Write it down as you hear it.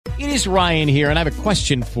It is Ryan here, and I have a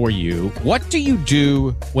question for you. What do you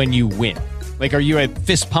do when you win? Like, are you a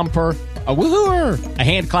fist pumper, a woohooer, a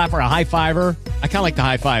hand clapper, a high fiver? I kind of like the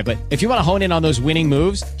high five, but if you want to hone in on those winning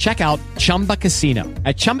moves, check out Chumba Casino.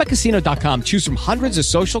 At ChumbaCasino.com, choose from hundreds of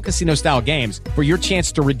social casino-style games for your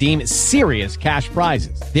chance to redeem serious cash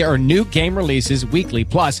prizes. There are new game releases weekly,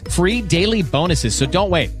 plus free daily bonuses. So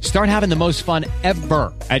don't wait. Start having the most fun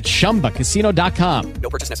ever at ChumbaCasino.com.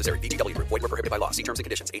 No purchase necessary. VGW Group. Void where prohibited by law. See terms and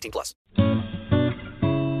conditions. 18 plus.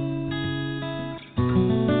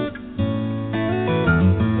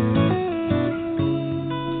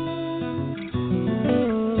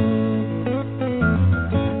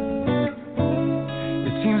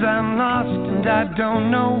 I'm lost and I don't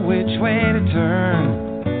know which way to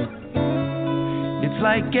turn. It's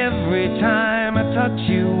like every time I touch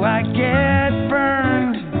you I get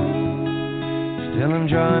burned. Still I'm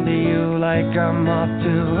drawn to you like I'm off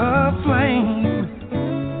to a flame.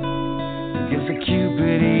 Guess a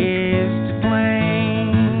Cupid is to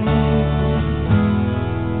blame.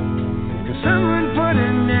 'Cause someone put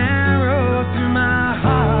an arrow through my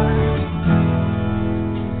heart,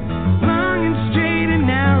 long and straight and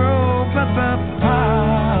narrow, but the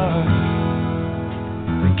part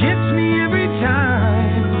that gets me every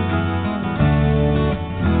time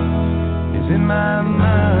is in my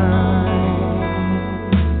mind.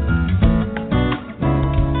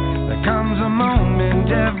 There comes a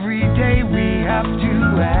moment every day we have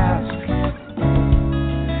to ask,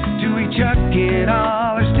 do we chuck it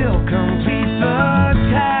all or still complete the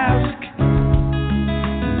task?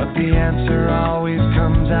 But the answer always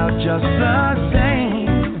comes out just the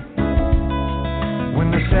same,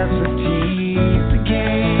 when necessity's the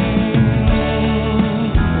game.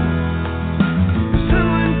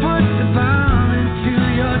 Someone puts a bomb into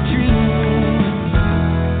your dream,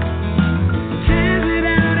 tears it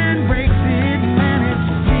out and breaks it, and it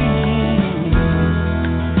seems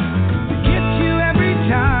to get you every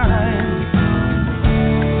time,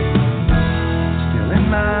 still in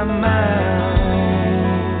my mind.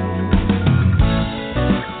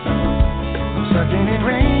 I'm sucking in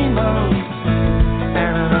rainbows,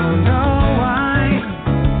 and I don't know why,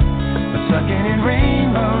 but sucking in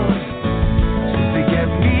rainbows seems to get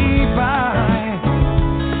me by.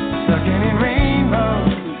 Sucking in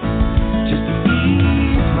rainbows just to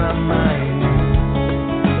ease my mind.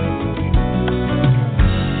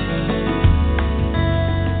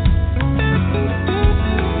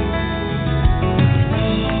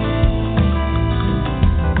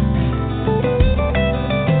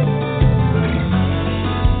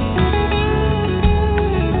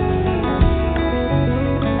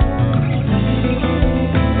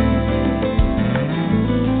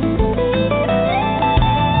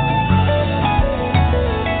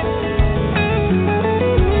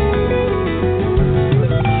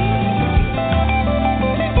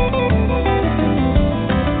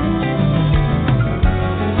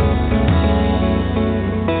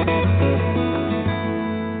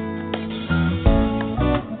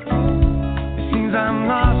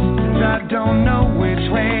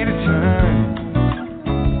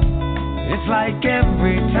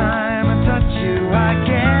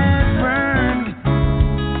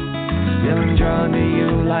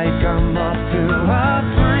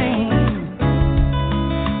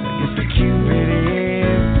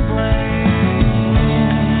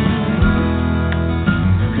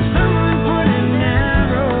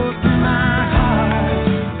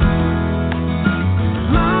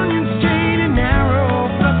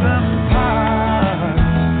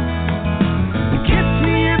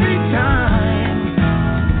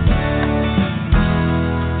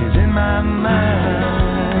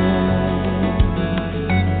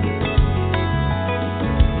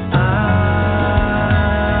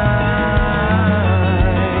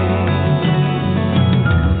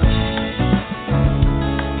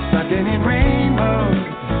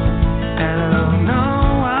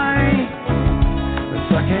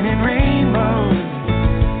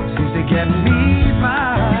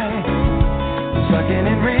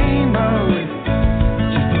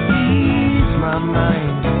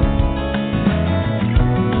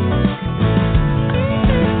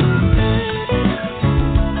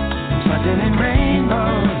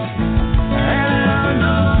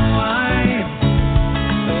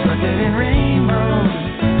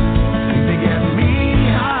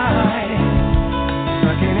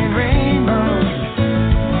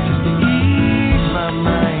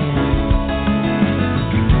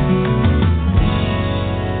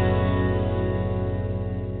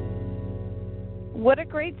 What a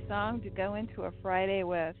great song to go into a Friday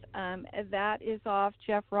with. That is off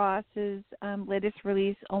Jeff Ross's latest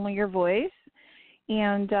release, Only Your Voice.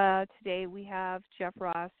 And today we have Jeff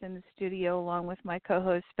Ross in the studio along with my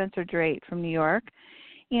co-host Spencer Drake from New York.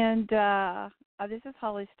 And this is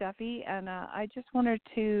Holly Steffi, and I just wanted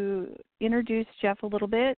to introduce Jeff a little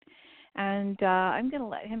bit. And I'm going to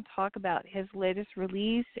let him talk about his latest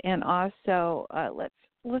release, and also let's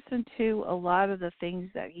listen to a lot of the things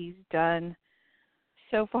that he's done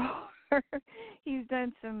so far. He's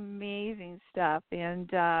done some amazing stuff,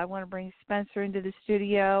 and I want to bring Spencer into the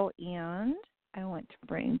studio, and I want to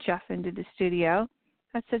bring Jeff into the studio.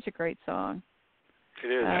 That's such a great song. It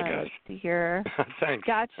is. To hear. Thanks.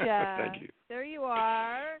 Gotcha. Thank you. There you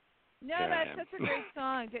are. No, that's such a great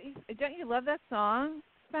song. Don't you love that song,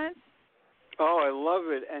 Spence? Oh, I love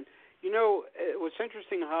it. And, you know, what's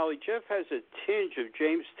interesting, Holly, Jeff has a tinge of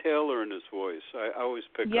James Taylor in his voice. I always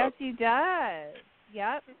pick up. Yes, he does.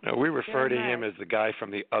 Yep. No, we refer to him as the guy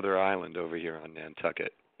from the other island over here on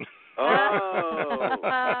Nantucket. Oh.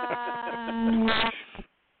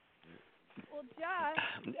 Well, Jeff,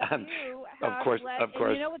 you have of course. And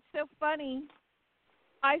you know what's so funny?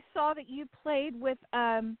 I saw that you played with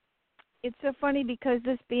it's so funny because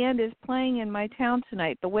this band is playing in my town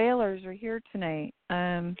tonight. The Wailers are here tonight.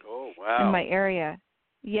 Oh, wow. In my area.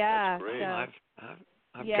 Yeah. That's great. So,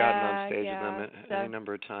 I've gotten on stage with them any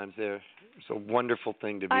number of times there. It's a wonderful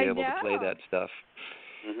thing to be able to play that stuff.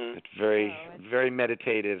 Mm-hmm. It's very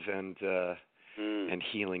meditative and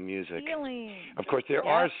healing music. Healing. Of course, there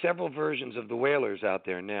are several versions of the Wailers out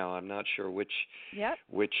there now. I'm not sure which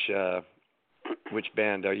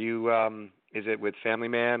band are you? Is it with Family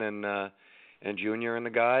Man and Junior and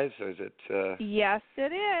the guys, or is it? Yes,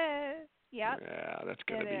 it is. Yep. Yeah, that's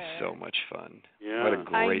going to be so much fun. Yeah.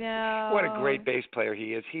 What a great bass player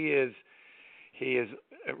he is. He is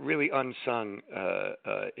really unsung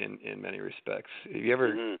in many respects. If you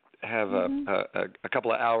ever have a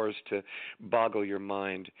couple of hours to boggle your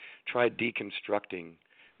mind, try deconstructing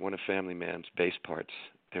one of Family Man's bass parts.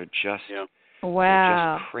 They're just they're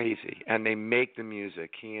just crazy, and they make the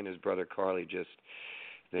music. He and his brother Carly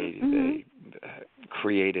they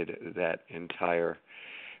created that entire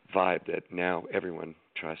vibe that now everyone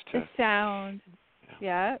tries to. The sound,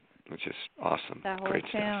 which is awesome. That whole great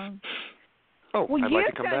sound. stuff. Oh, well, I'd you've like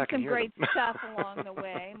to come done back some and hear great them. stuff along the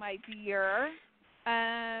way, my dear.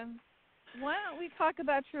 Why don't we talk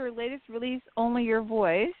about your latest release, Only Your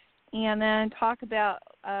Voice, and then talk about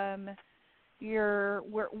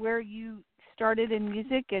where you started in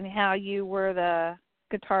music and how you were the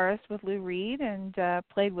guitarist with Lou Reed and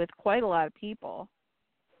played with quite a lot of people.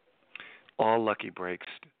 All lucky breaks,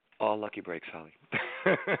 Holly.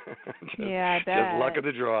 I bet. Just luck of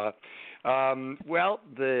the draw. Well,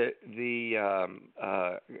 the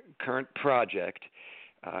current project,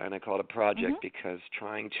 and I call it a project because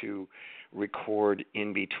trying to record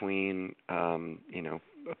in between,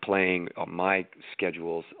 playing on my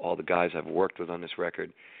schedules, all the guys I've worked with on this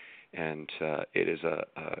record, and it is a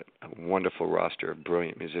wonderful roster of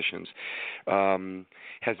brilliant musicians,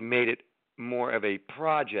 has made it more of a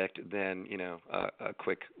project than, a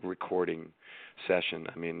quick recording session.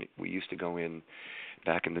 I mean, we used to go in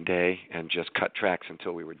back in the day and just cut tracks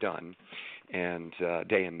until we were done, and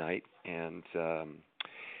day and night. And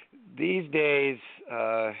these days,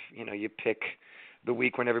 you pick the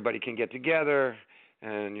week when everybody can get together,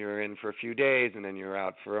 and you're in for a few days, and then you're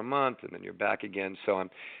out for a month, and then you're back again. So I'm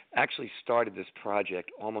actually started this project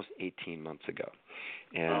almost 18 months ago.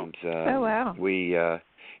 And wow. We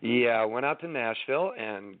went out to Nashville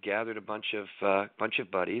and gathered a bunch of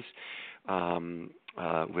buddies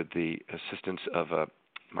with the assistance of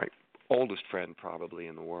my oldest friend probably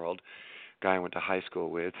in the world, guy I went to high school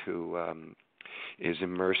with, who is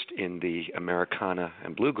immersed in the Americana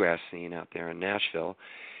and bluegrass scene out there in Nashville,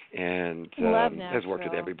 and has worked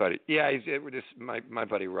with everybody. Yeah, he's my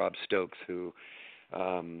buddy Rob Stokes, who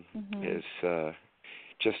is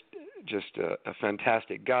just a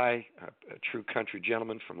fantastic guy, a true country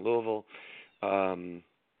gentleman from Louisville, and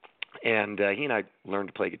he and I learned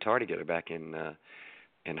to play guitar together back in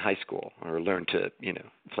high school, or learned to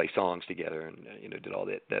play songs together, and did all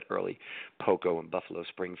that early Poco and Buffalo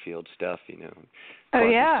Springfield stuff, Still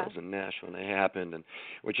in Nashville when they happened, and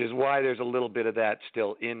which is why there's a little bit of that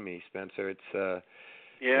still in me, Spencer. It's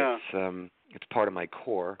part of my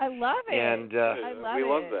core. I love it. And we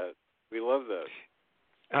love that. We love that.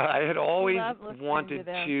 I had always wanted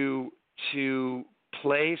to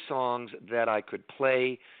play songs that I could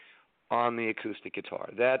play on the acoustic guitar.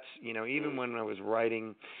 That's, even when I was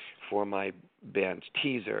writing for my bands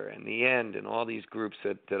Teaser and The End and all these groups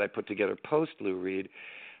that I put together post Lou Reed,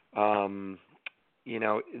 the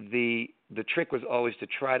trick was always to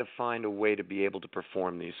try to find a way to be able to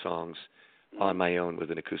perform these songs on my own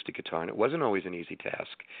with an acoustic guitar, and it wasn't always an easy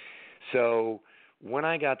task. So when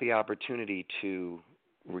I got the opportunity to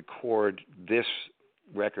record this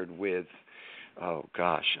record with,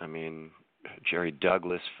 Jerry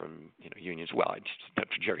Douglas from Unions. Well, not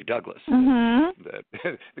Jerry Douglas, the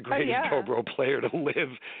greatest dobro player to live.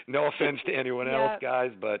 No offense to anyone else,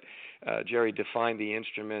 guys, but Jerry defined the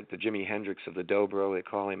instrument, the Jimi Hendrix of the dobro, they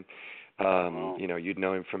call him. You'd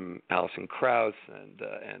know him from Alison Krauss, and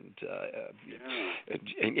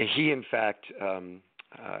he, in fact,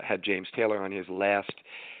 had James Taylor on his last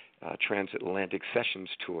transatlantic sessions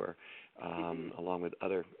tour. Along with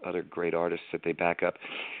other great artists that they back up.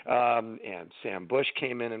 And Sam Bush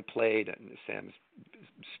came in and played, and Sam's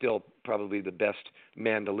still probably the best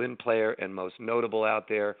mandolin player and most notable out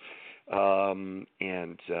there.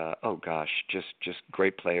 Just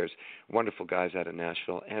great players, wonderful guys out of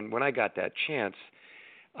Nashville. And when I got that chance,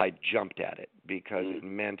 I jumped at it because it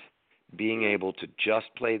meant being able to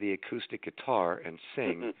just play the acoustic guitar and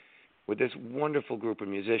sing with this wonderful group of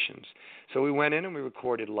musicians. So we went in and we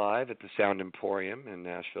recorded live at the Sound Emporium in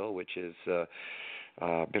Nashville, which has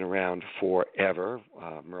been around forever.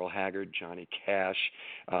 Merle Haggard, Johnny Cash,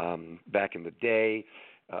 back in the day,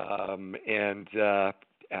 and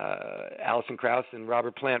Alison Krauss and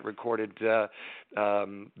Robert Plant recorded their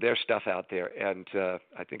stuff out there. And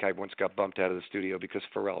I think I once got bumped out of the studio because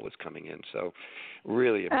Pharrell was coming in. So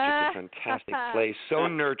really, it was just a fantastic place, so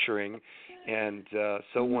nurturing and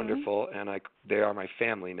so wonderful. And they are my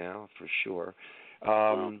family now, for sure.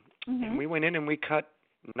 And we went in and we cut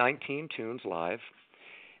 19 tunes live.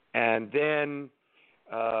 And then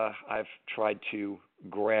I've tried to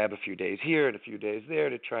grab a few days here and a few days there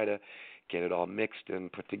to try to get it all mixed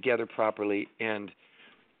and put together properly. And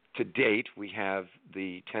to date, we have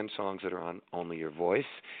the 10 songs that are on Only Your Voice.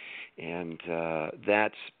 And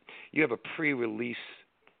you have a pre-release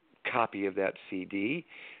copy of that CD.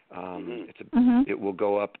 It will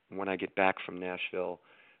go up when I get back from Nashville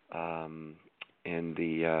in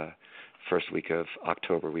the first week of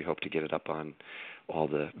October. We hope to get it up on all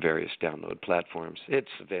the various download platforms.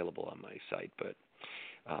 It's available on my site, but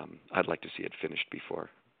I'd like to see it finished before.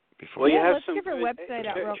 Well, let's give our website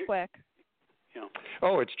out real quick.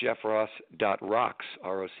 Oh, it's jeffross.rocks,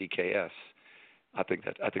 ROCKS. I think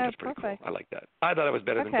that's pretty cool. I like that. I thought it was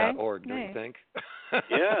better than .org. Don't you think?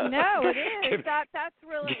 Yeah. No, it is. That's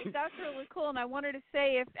really cool. And I wanted to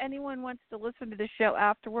say, if anyone wants to listen to the show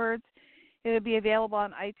afterwards, it will be available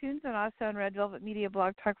on iTunes and also on Red Velvet Media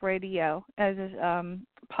Blog Talk Radio as a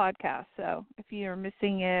podcast. So if you're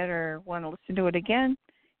missing it or want to listen to it again,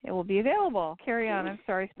 it will be available. Carry on. I'm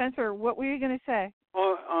sorry. Spencer, what were you going to say?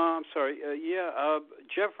 Oh, I'm sorry.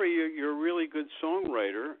 Jeffrey, you're a really good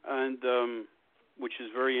songwriter, and which is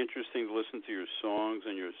very interesting to listen to your songs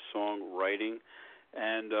and your songwriting.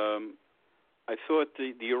 And I thought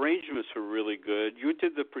the arrangements were really good. You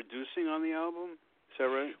did the producing on the album? Is that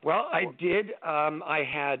right? Well, I did. I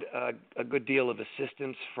had a good deal of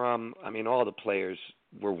assistance from, all the players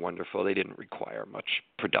were wonderful. They didn't require much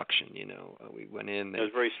production, We went in. It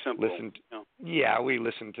was very simple. We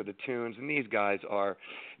listened to the tunes, and these guys are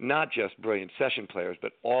not just brilliant session players,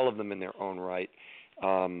 but all of them in their own right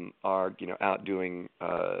are, out doing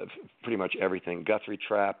pretty much everything. Guthrie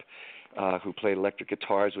Trapp, who played electric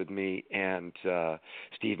guitars with me, and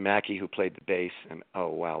Steve Mackey, who played the bass. And, oh,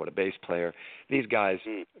 wow, what a bass player. These guys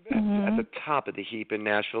at the top of the heap in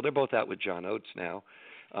Nashville. They're both out with John Oates now.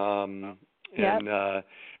 And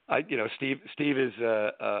Steve is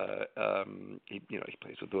he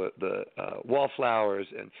plays with the Wallflowers,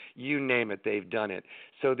 and you name it, they've done it.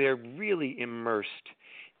 So they're really immersed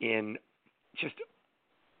in just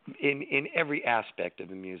in every aspect of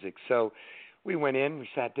the music. So we went in, we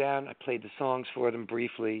sat down, I played the songs for them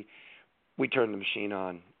briefly. We turned the machine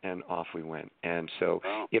on, and off we went. And so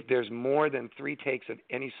if there's more than 3 takes of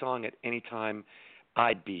any song at any time,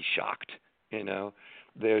 I'd be shocked,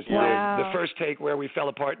 There's the first take where we fell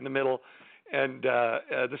apart in the middle, and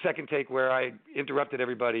the second take where I interrupted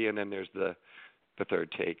everybody, and then there's the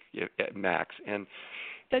third take at max. And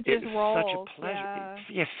that just rolls. Such a pleasure.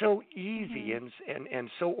 Yeah, so easy and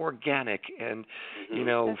so organic. And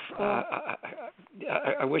cool.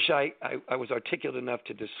 I wish I was articulate enough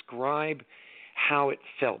to describe how it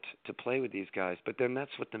felt to play with these guys, but then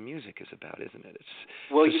that's what the music is about, isn't it?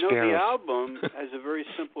 The album has a very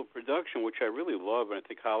simple production, which I really love, and I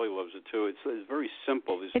think Holly loves it too. It's very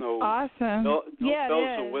simple. There's no awesome. no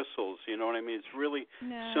bells and whistles. You know what I mean? It's really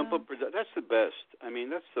simple. That's the best.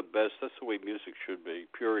 That's the best. That's the way music should be.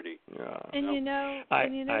 Purity. Yeah. And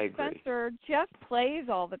I Spencer, agree. Jeff plays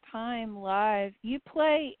all the time live. You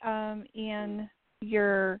play in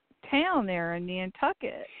your town there in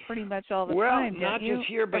Nantucket pretty much all the well, time. Well, not just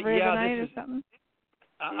here, but every yeah, other night this or something?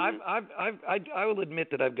 I will admit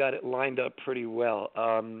that I've got it lined up pretty well.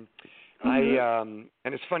 And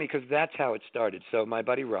it's funny because that's how it started. So my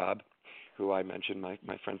buddy Rob, who I mentioned, my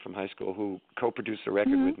friend from high school, who co-produced the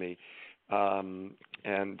record with me,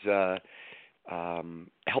 and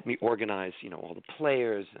helped me organize, all the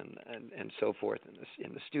players and so forth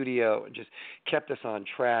in the studio, and just kept us on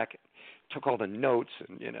track. Took all the notes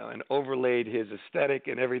and overlaid his aesthetic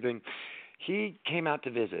and everything. He came out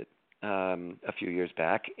to visit a few years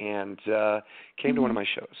back and came to one of my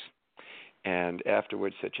shows. And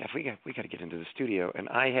afterwards said, Jeff, we got to get into the studio. And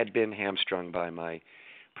I had been hamstrung by my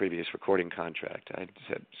previous recording contract. I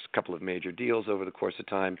had a couple of major deals over the course of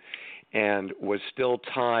time and was still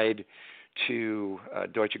tied to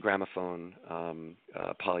Deutsche Grammophon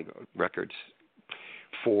Poly Records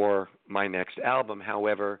for my next album.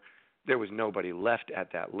 However, there was nobody left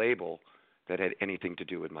at that label that had anything to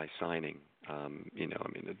do with my signing.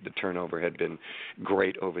 The turnover had been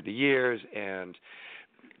great over the years, and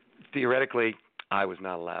theoretically, I was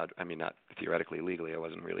not allowed. Not theoretically, legally, I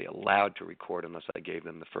wasn't really allowed to record unless I gave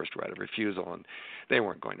them the first right of refusal, and they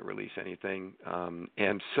weren't going to release anything.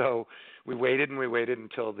 And so we waited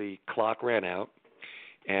until the clock ran out,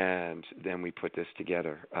 and then we put this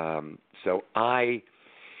together. So I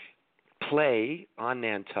play on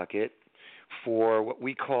Nantucket for what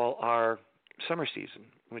we call our summer season,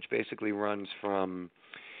 which basically runs from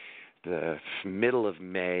the middle of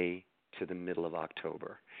May to the middle of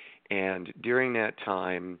October. And during that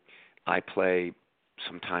time, I play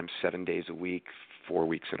sometimes 7 days a week, 4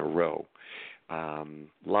 weeks in a row.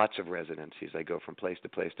 Lots of residencies. I go from place to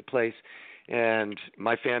place to place, and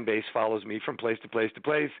my fan base follows me from place to place to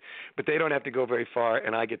place, but they don't have to go very far,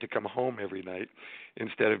 and I get to come home every night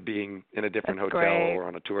instead of being in a different hotel or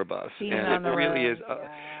on a tour bus. Being and it really road. is,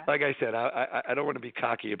 like I said, I don't want to be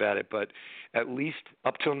cocky about it, but at least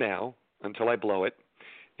up till now, until I blow it,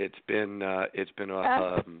 it's been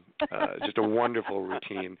just a wonderful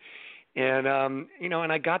routine. And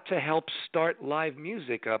and I got to help start live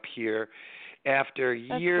music up here after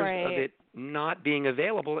years of it not being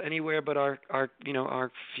available anywhere but our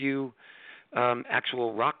few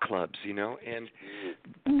actual rock clubs, and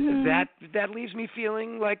that leaves me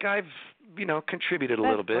feeling like I've contributed a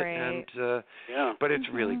little bit. Great. And but it's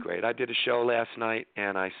really great. I did a show last night,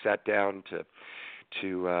 and I sat down to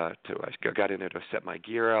I got in there to set my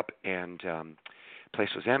gear up, and the place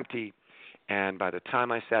was empty. And by the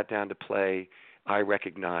time I sat down to play, I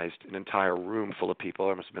recognized an entire room full of people.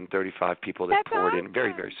 There must have been 35 people that poured in,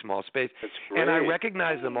 very, very small space. That's great. And I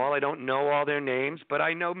recognize them all. I don't know all their names, but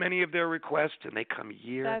I know many of their requests, and they come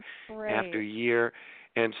year after year.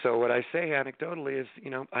 And so what I say anecdotally is,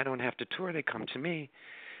 I don't have to tour. They come to me.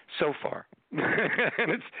 So far,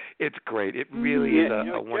 and it's great. It really is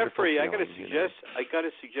a wonderful Jeffrey, feeling. I got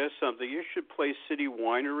to suggest something. You should play City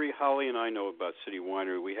Winery. Holly and I know about City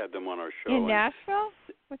Winery. We had them on our show. In Nashville?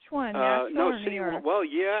 Which one? Nashville or City, New York? Well,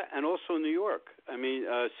 yeah, and also New York.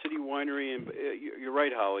 City Winery, and you're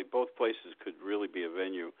right, Holly. Both places could really be a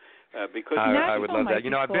venue. Because I would love that.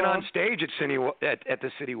 I've cool. been on stage at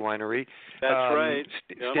the City Winery. That's right.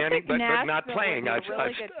 Standing, but not playing. Really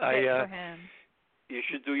good fit for him. You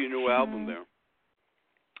should do your new album there.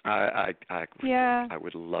 I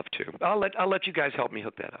would love to. I'll let you guys help me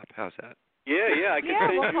hook that up. How's that? Yeah, I can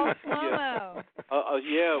send we'll you. call Slow-Mo. I'll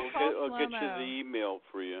get you the email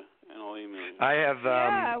for you, and I'll email you. I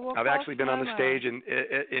have. We'll I've actually been on the Slow-Mo. stage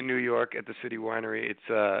in New York at the City Winery. It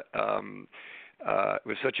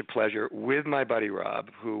was such a pleasure with my buddy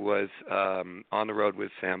Rob, who was on the road with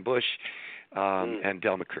Sam Bush and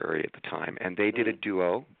Del McCreary at the time, and they did a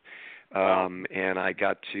duo. And I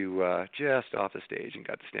got to just off the stage and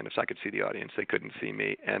got to stand up, so I could see the audience. They couldn't see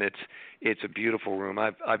me, and it's a beautiful room.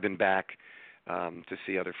 I've been back to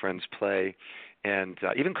see other friends play, and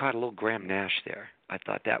even caught a little Graham Nash there. I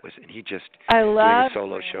thought that was, and he just doing a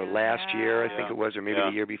solo show last year, I think it was, or maybe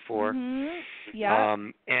the year before. Yeah.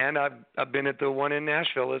 And I've been at the one in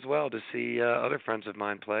Nashville as well to see other friends of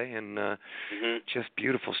mine play, and just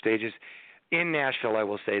beautiful stages. In Nashville, I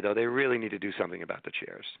will say, though, they really need to do something about the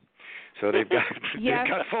chairs. So they've got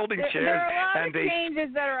folding chairs, there are a lot and of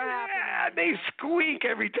changes that are happening. They squeak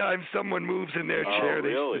every time someone moves in their chair. Oh,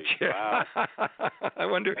 really? The chair. Wow. I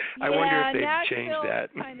wonder if they've changed that.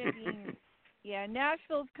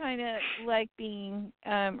 Nashville's kind of like being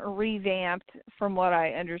revamped, from what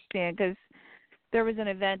I understand, because there was an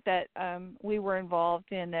event that we were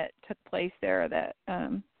involved in that took place there that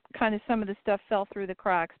kind of some of the stuff fell through the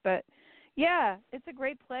cracks, but. Yeah, it's a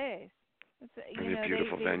great place. It's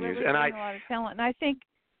beautiful venues, really and bring a lot of talent, and I think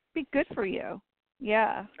it'd be good for you.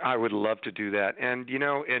 Yeah. I would love to do that. And,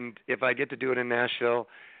 and if I get to do it in Nashville,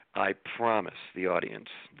 I promise the audience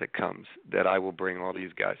that comes that I will bring all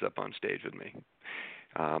these guys up on stage with me.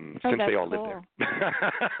 Since they all live there.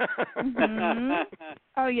 Mm-hmm.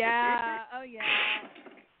 Oh yeah.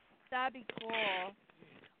 That'd be cool.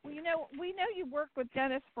 Well, we know you worked with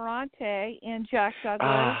Dennis Ferrante and Jack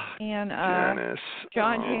Douglas and Dennis.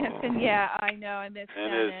 John Jansen. Yeah, I know. I miss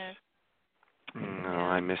Dennis. No,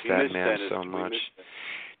 I miss that man so much.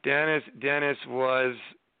 Dennis was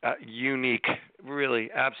unique, really,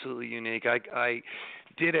 absolutely unique. I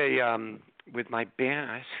did a with my band.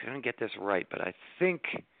 I don't get this right, but I think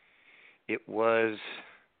it was.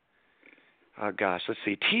 Oh gosh, let's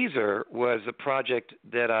see. Teaser was a project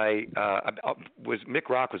that Mick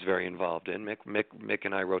Rock was very involved in. Mick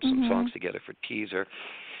and I wrote some songs together for Teaser.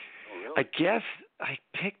 Oh, really? I guess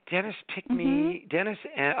Dennis picked me. Dennis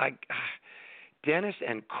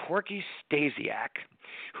and Corky Stasiak,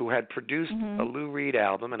 who had produced a Lou Reed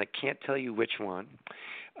album, and I can't tell you which one.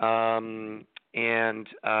 And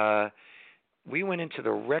we went into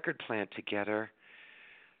the record plant together.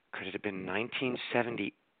 Could it have been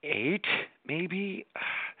 1978, maybe?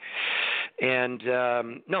 And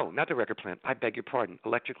no, not the record plant. I beg your pardon,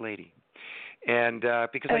 Electric Lady. And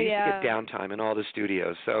because I used to get downtime in all the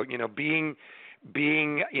studios, so being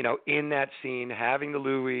in that scene, having the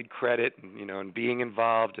Lou Reed credit, and being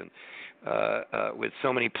involved and with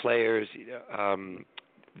so many players,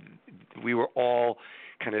 we were all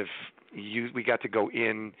kind of we got to go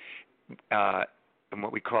in. And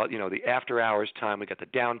what we call, the after-hours time. We got the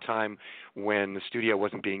downtime when the studio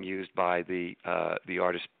wasn't being used by the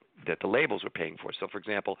artists that the labels were paying for. So, for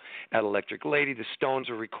example, at Electric Lady, the Stones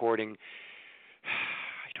were recording,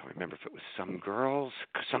 I don't remember if it was Some Girls,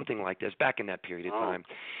 something like this, back in that period of time.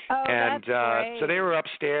 Oh, and that's great. so they were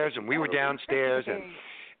upstairs, and we were downstairs.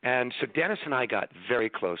 And so Dennis and I got very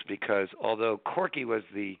close because although Corky was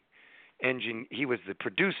he was the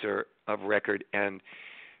producer of record, and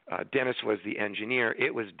Dennis was the engineer.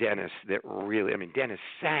 It was Dennis that really, Dennis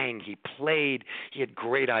sang, he played, he had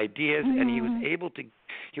great ideas, and he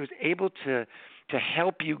was able to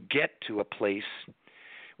help you get to a place,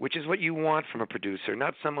 which is what you want from a producer,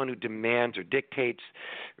 not someone who demands or dictates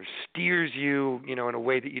or steers you, in a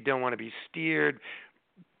way that you don't want to be steered,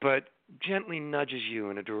 but gently nudges you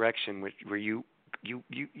in a direction where you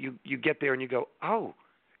get there and you go, oh,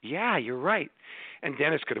 yeah, you're right. And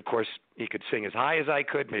Dennis could, of course, he could sing as high as I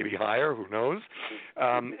could, maybe higher, who knows.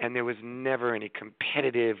 And there was never any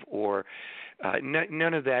competitive or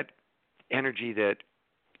none of that energy that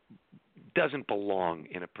doesn't belong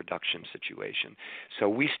in a production situation. So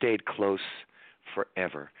we stayed close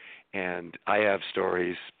forever. And I have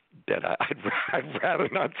stories that I'd rather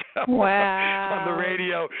not tell on the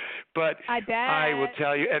radio, but I will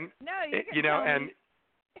tell you. And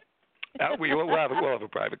we'll have a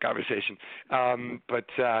private conversation.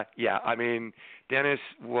 Dennis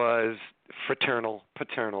was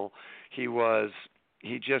paternal. He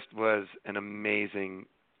just was an amazing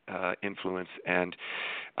influence, and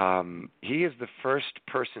he is the first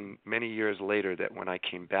person many years later that when I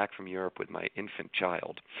came back from Europe with my infant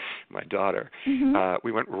child, my daughter,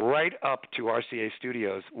 we went right up to RCA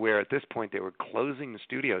Studios, where at this point they were closing the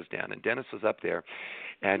studios down, and Dennis was up there,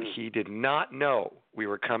 and he did not know we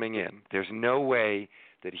were coming in. There's no way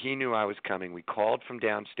that he knew I was coming. We called from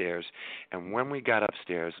downstairs, and when we got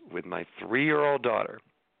upstairs with my 3-year-old daughter,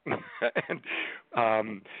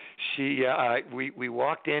 and we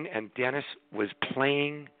walked in, and Dennis was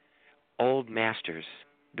playing old masters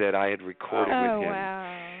that I had recorded with him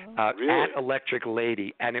really? At Electric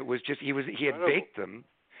Lady, and it was just he had baked them.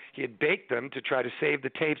 He had baked them to try to save the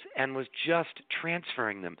tapes and was just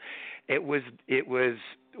transferring them. It was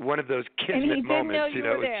one of those kismet moments,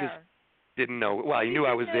 didn't know. Well, he knew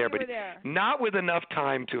I was there, but not with enough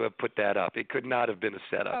time to have put that up. It could not have been a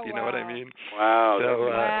setup. You know what I mean? Wow. So,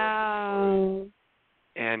 wow.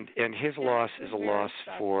 And his loss is a loss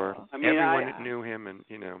for everyone that knew him, and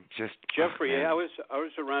just Jeffrey. I was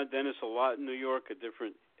around Dennis a lot in New York at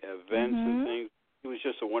different events and things. He was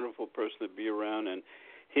just a wonderful person to be around, and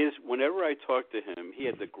whenever I talked to him, he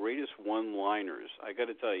had the greatest one-liners. I got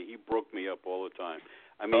to tell you, he broke me up all the time.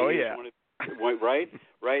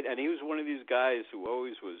 Right, and he was one of these guys who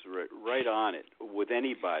always was right on it with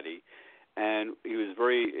anybody, and he was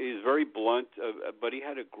very blunt, but he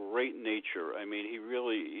had a great nature.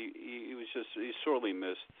 He's sorely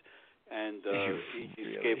missed, and he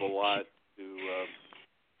just gave a lot to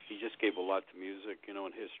music,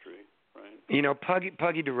 and history. Right.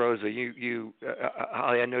 Puggy DeRosa,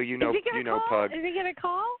 Holly, I know you know Pug. Is he gonna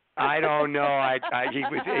call? I don't know. He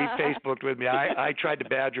Facebooked with me. I tried to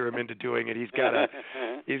badger him into doing it. He's got a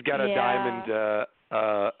diamond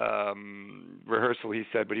rehearsal, he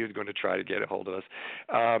said, but he was going to try to get a hold of us.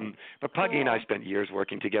 But Puggy and I spent years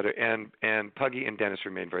working together, and Puggy and Dennis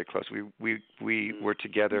remained very close. We were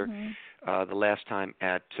together the last time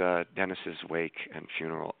at Dennis's wake and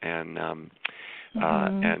funeral, and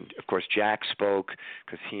of course Jack spoke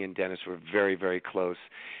because he and Dennis were very, very close.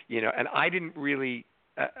 And I didn't really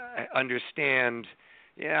understand.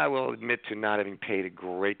 Yeah, I will admit to not having paid a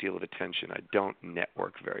great deal of attention. I don't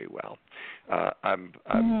network very well. I'm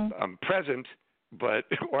present,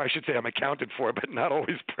 or I should say I'm accounted for, but not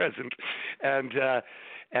always present. And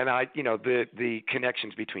I, the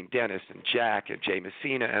connections between Dennis and Jack and Jay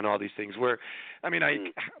Messina and all these things were, I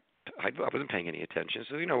wasn't paying any attention.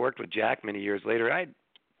 So, worked with Jack many years later.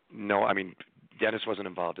 Dennis wasn't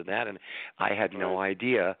involved in that, and I had no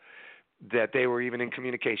idea that they were even in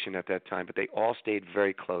communication at that time, but they all stayed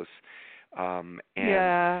very close.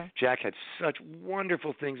 Jack had such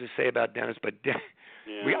wonderful things to say about Dennis, but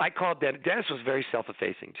I called Dennis was very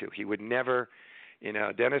self-effacing too. He would never,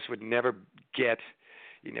 Dennis would never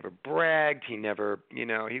he never bragged. He never, he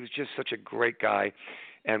was just such a great guy.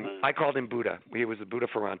 And I called him Buddha. He was the Buddha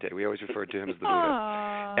Ferrante. We always referred to him as the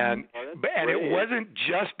Buddha. And it wasn't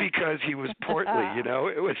just because he was portly,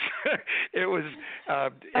 It was.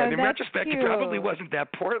 And in retrospect, he probably wasn't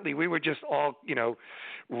that portly. We were just all,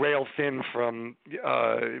 rail thin from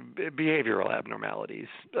behavioral abnormalities.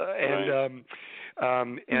 But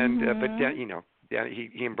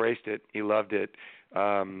he embraced it. He loved it.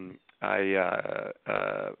 I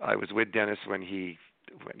was with Dennis when his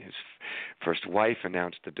first wife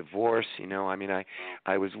announced the divorce.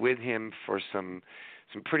 I was with him for some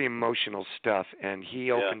pretty emotional stuff, and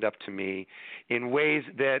he opened up to me in ways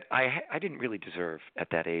that I didn't really deserve at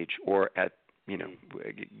that age, or at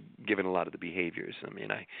given a lot of the behaviors.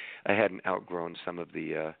 I hadn't outgrown some of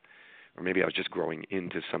the or maybe I was just growing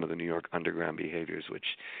into some of the New York underground behaviors,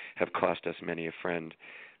 which have cost us many a friend.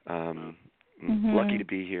 Lucky to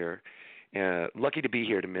be here. Lucky to be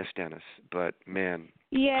here to miss Dennis, but man,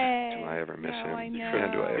 do I ever miss him? I know.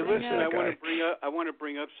 Man, do I ever miss that guy. I want to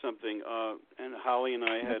bring up something. And Holly and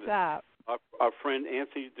I had our friend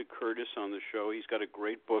Anthony DeCurtis on the show. He's got a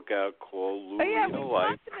great book out called Louie we Life.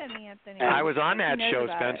 talked about Anthony. I was on that show,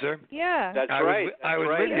 Spencer. Yeah, that's right. I was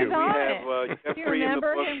with you. We have Jeffrey in the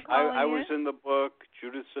book. I was in? in the book.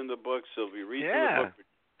 Judith's in the book. Sylvie Reed's in the book.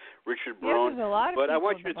 Richard Yeah, Brown. there's a lot of but I people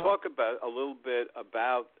want in you the to book. talk a little bit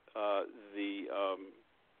about a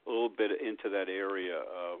little bit into that area,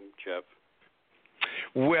 Jeff.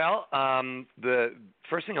 Well, the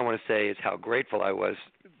first thing I want to say is how grateful I was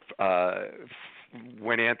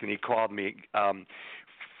when Anthony called me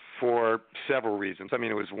for several reasons.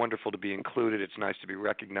 It was wonderful to be included. It's nice to be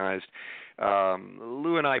recognized.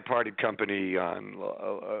 Lou and I parted company on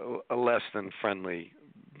a less than friendly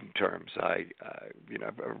terms. I've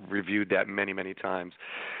reviewed that many, many times,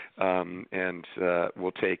 and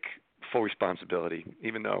will take full responsibility,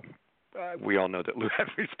 even though we all know that Lou had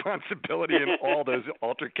responsibility in all those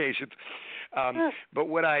altercations. But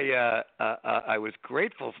what I was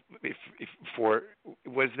grateful for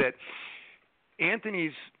was that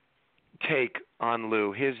Anthony's take on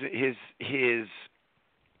Lou, his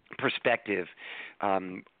perspective,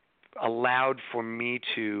 allowed for me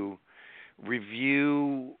to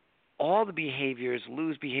review all the behaviors,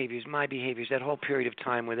 Lou's behaviors, my behaviors, that whole period of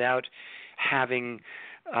time without having,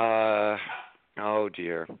 oh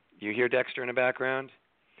dear. You hear Dexter in the background?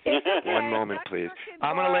 One moment, please.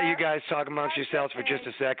 I'm going to let you guys talk amongst yourselves for just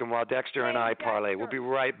a second while Dexter and I parlay. We'll be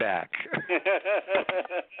right back.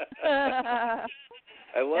 I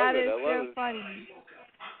love it. That is so funny.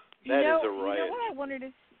 That is a riot. You know what I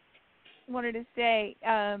wanted to say?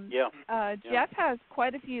 Jeff has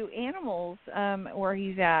quite a few animals where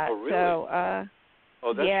he's at. Oh, really? So,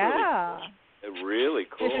 that's really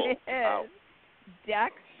cool. It is. Wow.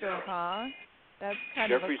 Dexter, huh? That's kind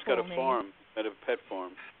Jeffrey's of a cool got a farm, got a pet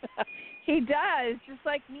farm. He does, just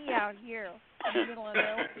like me out here in the middle of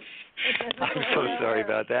nowhere. I'm so sorry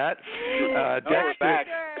about that.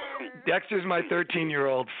 Dexter's my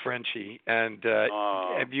 13-year-old Frenchie, and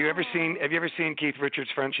have you ever seen Keith Richards'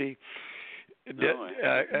 Frenchie? No.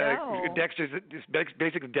 Dexter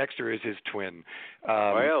is his twin.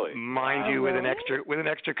 Really? Mind you, with an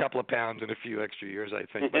extra couple of pounds and a few extra years, I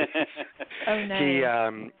think. But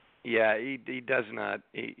nice. He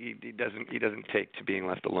doesn't take to being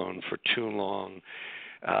left alone for too long,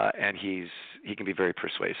 and he can be very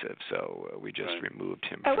persuasive. So we just removed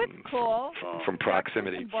him from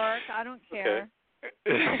proximity. Work. I don't care.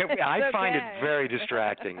 I find it very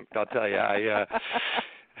distracting. I'll tell you.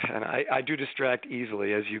 and I do distract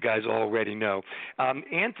easily, as you guys already know.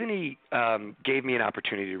 Anthony gave me an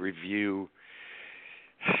opportunity to review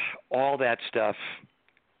all that stuff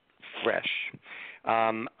fresh.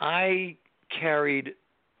 I carried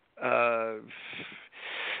a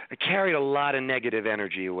lot of negative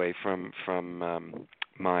energy away from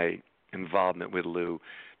my involvement with Lou.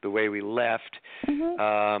 The way we left,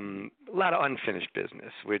 a lot of unfinished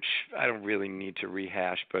business, which I don't really need to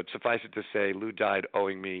rehash, but suffice it to say, Lou died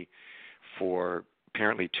owing me for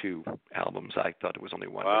apparently 2 albums. I thought it was only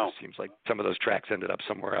one. Wow. But it seems like some of those tracks ended up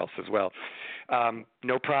somewhere else as well.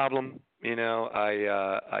 No problem. You know,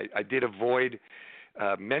 I did avoid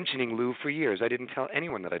mentioning Lou for years. I didn't tell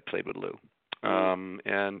anyone that I'd played with Lou. And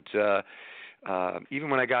even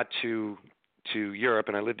when I got to Europe,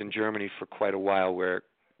 and I lived in Germany for quite a while, where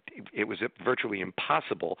it was virtually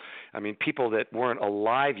impossible. I mean, people that weren't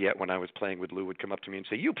alive yet when I was playing with Lou would come up to me and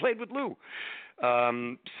say, "You played with Lou."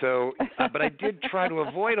 But I did try to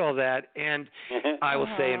avoid all that, and I will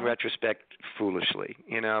say in retrospect, foolishly,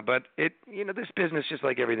 you know. But this business, just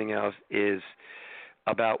like everything else, is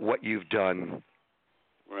about what you've done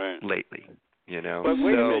lately. You know, but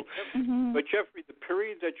wait a minute. But Jeffrey, the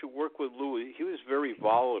period that you worked with Lou, he was very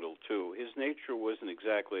volatile too. His nature wasn't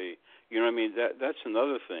exactly, you know what I mean? That's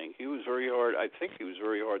another thing. He was very hard. I think he was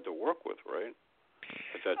very hard to work with, right?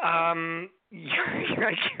 At that time.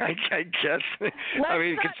 I guess. I mean,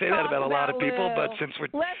 you could say that about a lot of people, Lou. but since we're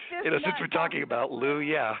talking about Lou,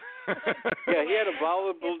 yeah. Yeah, he had a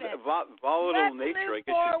volatile nature, I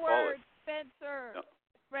guess you'd call it. Spencer. No.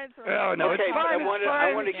 Spencer. Oh, no, okay, it's fine.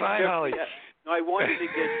 I want to get fine, Holly. No, I wanted to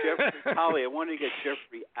get Jeffrey, Holly. I wanted to get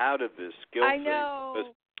Jeffrey out of this guilt I thing. know.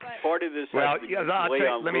 Because but part of this well, has to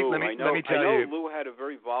let me tell you. Lou had a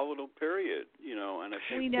very volatile period, you know, and I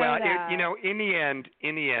think we know well, that. in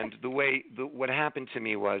the end, what happened to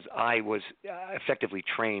me was I was effectively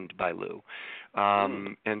trained by Lou,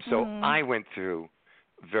 and so I went through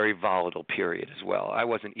a very volatile period as well. I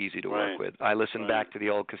wasn't easy to work with. I listen back to the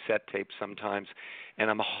old cassette tapes sometimes,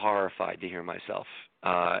 and I'm horrified to hear myself.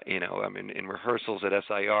 I'm in rehearsals at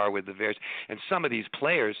SIR with the various, and some of these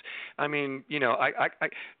players. I mean, I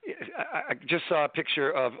just saw a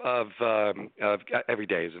picture of every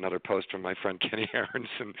day is another post from my friend Kenny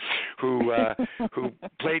Aronson, who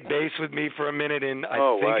played bass with me for a minute, and I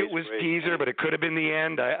think it was teaser, but it could have been the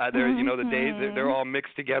end. The days they're all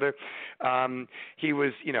mixed together. He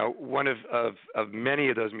was, one of many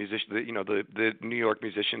of those musicians, the New York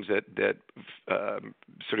musicians that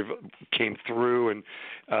sort of came through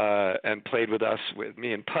and played with us, with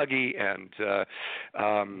me and Puggy, and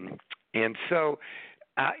so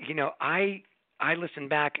I listened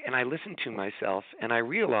back and I listened to myself and I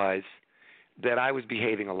realized that I was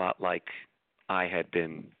behaving a lot like I had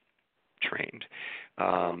been trained.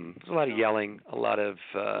 There's a lot of yelling, a lot of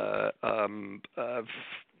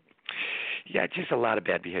just a lot of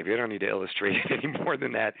bad behavior. I don't need to illustrate it any more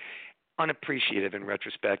than that. Unappreciative in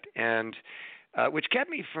retrospect, and which kept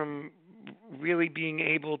me from really being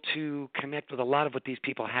able to connect with a lot of what these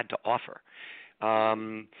people had to offer.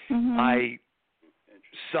 I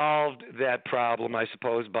solved that problem, I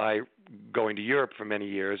suppose, by going to Europe for many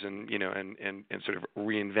years and sort of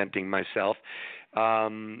reinventing myself.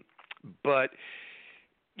 But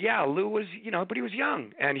yeah, Lou was, but he was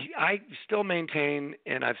young, and I still maintain,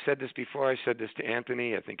 and I've said this before, I said this to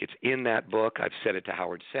Anthony, I think it's in that book, I've said it to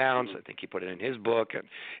Howard Sounds, I think he put it in his book, and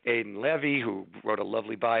Aidan Levy, who wrote a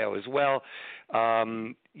lovely bio as well,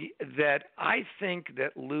 that I think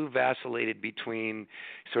that Lou vacillated between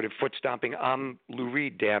sort of foot stomping, I'm Lou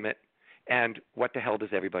Reed, damn it, and what the hell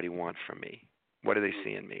does everybody want from me? What do they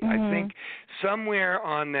see in me? I think somewhere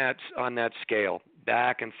on that scale,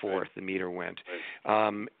 back and forth, the meter went.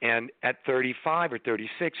 And at 35 or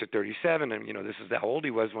 36 or 37, and this is how old he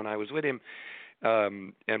was when I was with him.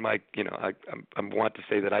 And I want to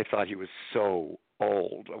say that I thought he was so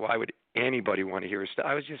old. Why would anybody want to hear his stuff?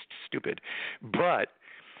 I was just stupid. But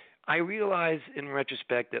I realize in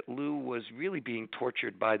retrospect that Lou was really being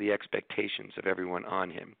tortured by the expectations of everyone on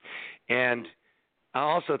him. And I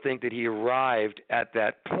also think that he arrived at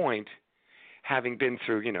that point having been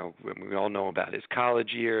through, we all know about his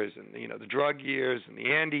college years and, the drug years and the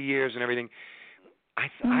Andy years and everything. I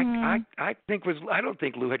don't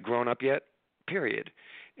think Lou had grown up yet, period.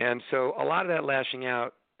 And so a lot of that lashing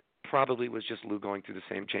out probably was just Lou going through the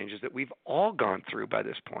same changes that we've all gone through by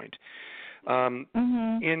this point. And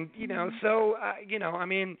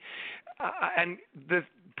the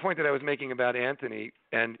point that I was making about Anthony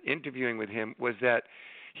and interviewing with him was that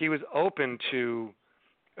he was open to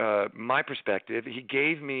my perspective. He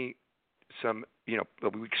gave me some,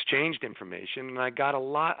 we exchanged information, and I got a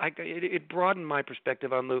lot. It broadened my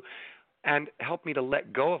perspective on Lou, and helped me to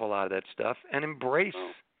let go of a lot of that stuff and embrace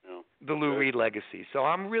the Lou Reed legacy. So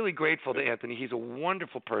I'm really grateful to Anthony. He's a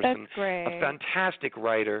wonderful person, That's great. a fantastic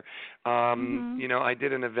writer. I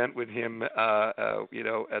did an event with him, at the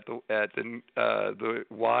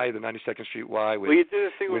Y, the 92nd Street Y. Well, you did a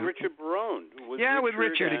thing with Richard Barone. With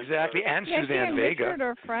Richard, exactly, and Suzanne Vega. Richard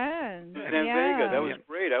are friends. Suzanne Vega, that was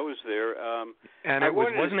great. I was there. And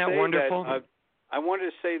wasn't that wonderful? I wanted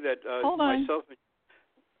to say that Hold on. myself.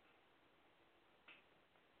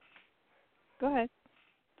 Go ahead.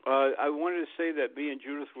 I wanted to say that me and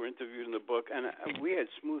Judith were interviewed in the book, and we had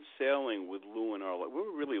smooth sailing with Lou in our life. We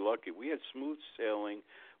were really lucky. We had smooth sailing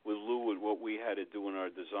with Lou with what we had to do in our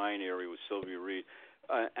design area with Sylvia Reed,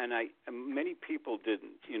 and many people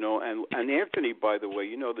didn't, And Anthony, by the way,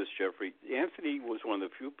 you know this, Jeffrey. Anthony was one of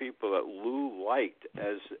the few people that Lou liked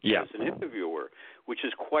as an interviewer, which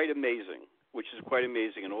is quite amazing.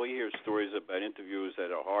 And all you hear is stories about interviewers that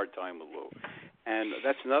had a hard time with Lou, and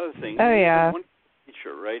that's another thing. Oh yeah.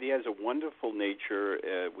 Nature, right? He has a wonderful nature.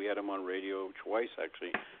 We had him on radio twice,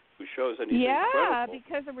 actually, who shows that he's incredible.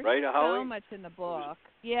 Because there was right, so Holly? much in the book.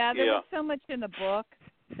 There was so much in the book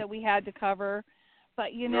that we had to cover.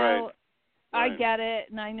 But I get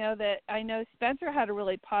it, and I know Spencer had a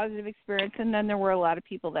really positive experience, and then there were a lot of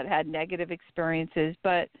people that had negative experiences.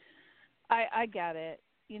 But I get it,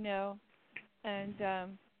 and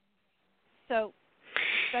so.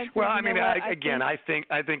 Well, I mean, I think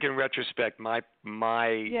in retrospect, I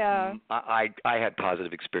had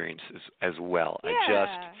positive experiences as well. Yeah. I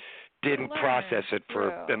just didn't process it for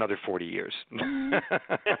another 40 years.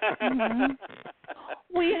 Mm-hmm.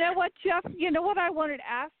 Well, you know what, Jeff? You know what I wanted to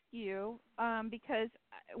ask you, because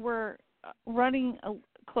we're running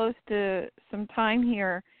close to some time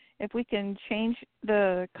here. If we can change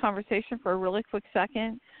the conversation for a really quick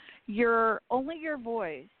second, your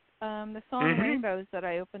voice. The song Rainbows that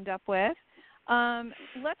I opened up with.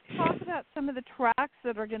 Let's talk about some of the tracks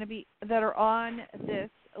that are on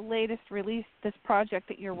this latest release, this project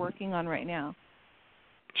that you're working on right now.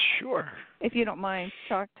 Sure. If you don't mind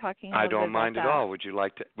talking. I don't mind at all. Would you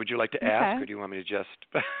like to ask, or do you want me to just?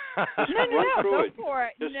 No, go for it. Go for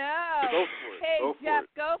it. Hey, go Jeff, for it.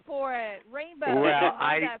 Go for it. Rainbows. Well,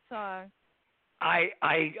 I love that song. I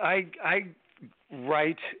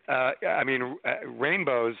write.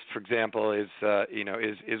 Rainbows, for example, is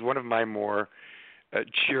one of my more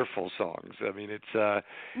cheerful songs. I mean, it's I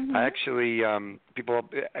actually people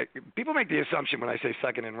make the assumption when I say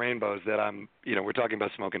 "Suckin' in Rainbows" that we're talking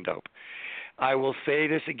about smoking dope. I will say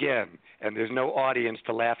this again, and there's no audience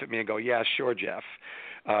to laugh at me and go, "Yeah, sure, Jeff."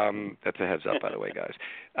 That's a heads up, by the way, guys.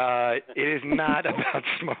 It is not about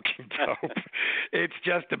smoking dope. It's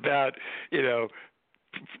just about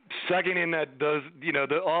sucking in those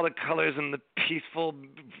all the colors and the peaceful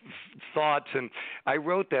thoughts. And I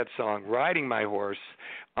wrote that song riding my horse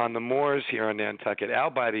on the moors here on Nantucket,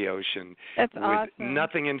 out by the ocean. That's with awesome.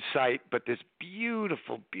 Nothing in sight but this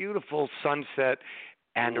beautiful, beautiful sunset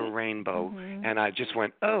and a rainbow. And I just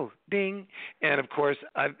went, oh, ding. And of course,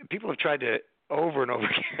 people have tried to over and over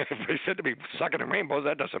again. They said to me, "Sucking in rainbows,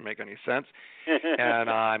 that doesn't make any sense." And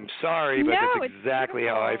I'm sorry, but that's exactly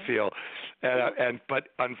how I feel. But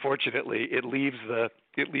unfortunately, it leaves the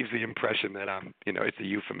impression that I'm, it's a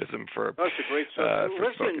euphemism for. That's a great song.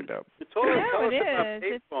 Listen, it's all about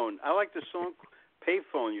Payphone. I like the song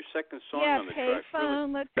Payphone, your second song on the track.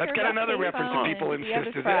 Payphone. Really. That's got another reference that people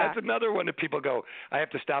insist. That's another one that people go. I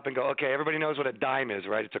have to stop and go. Okay, everybody knows what a dime is,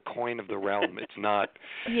 right? It's a coin of the realm. It's not.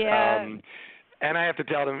 Yeah. And I have to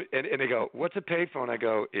tell them, and they go, "What's a payphone?" I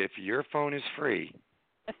go, "If your phone is free,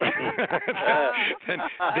 then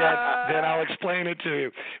I'll explain it to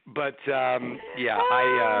you." But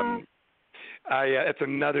it's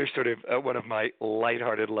another sort of one of my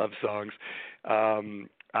lighthearted love songs. I'm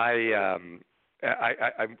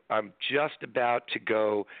just about to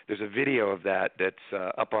go. There's a video of that's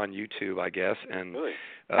up on YouTube, I guess, and really?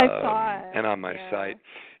 I saw it. And on my site.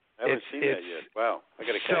 I haven't seen that yet. Wow, I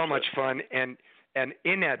got to catch so much fun, and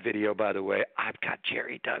in that video, by the way, I've got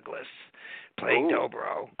Jerry Douglas playing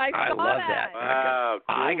dobro. I love that. Wow,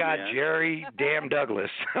 cool, I got man. Jerry damn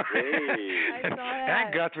Douglas. Hey. And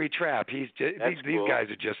Guthrie Trapp. These cool.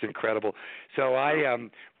 guys are just incredible. So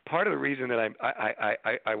part of the reason that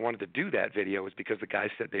I wanted to do that video was because the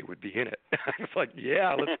guys said they would be in it. I was like,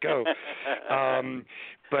 yeah, let's go.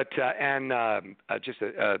 The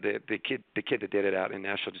kid that did it out in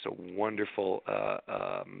Nashville, just a wonderful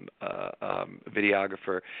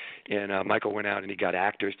videographer, and Michael went out and he got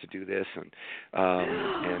actors to do this, and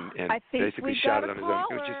I think basically we shot got it on a his own. caller.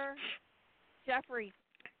 It was just Jeffrey,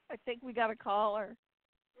 I think we got a caller.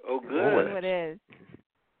 Oh, good. Who it is.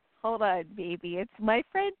 Hold on, baby. It's my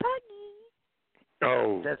friend Puggy.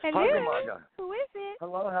 Oh. That's Hello. Puggy Mugger. Who is it?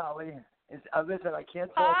 Hello, Holly. Listen, I can't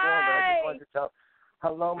talk long, but I just wanted to tell.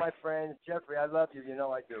 Hello, my friend Jeffrey. I love you. You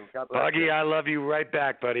know I do. God bless Puggy, you. I love you right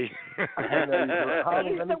back, buddy. I know you do. Holly,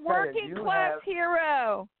 He's let me the tell working you, class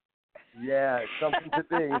hero. Yeah, it's something to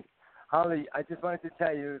be. Holly, I just wanted to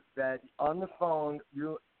tell you that on the phone,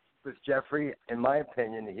 you with Jeffrey, in my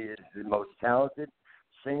opinion, he is the most talented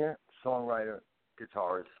singer, songwriter,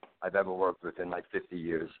 guitarist I've ever worked with in my 50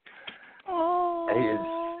 years. Oh. And he is,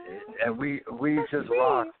 and we just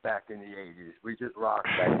rocked back in the 80s. We just rocked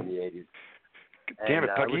back in the 80s. Damn it,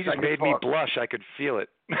 And, Puggy, you just made me blush. I could feel it.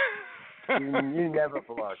 You never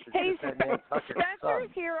blush. It's Hey, just that Nantucket Spencer's sun.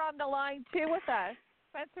 here on the line, too, with us.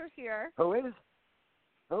 Spencer's here. Who is?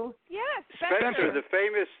 Who? Yes, Spencer, the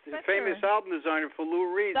famous album designer for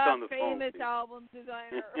Lou Reed's on the phone. The famous album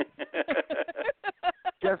designer.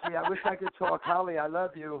 Jeffrey, I wish I could talk. Holly, I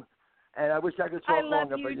love you. And I wish I could talk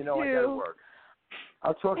longer, but you know I got to work.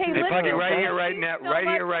 I'll talk to you Hey, later. Puggy, right okay? here, right now. Right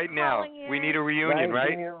here, right now. We need a reunion, right?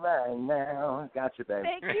 Right here, right now. Gotcha, babe.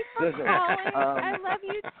 Thank you for Listen, calling. I love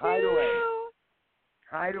you, too. Hide away.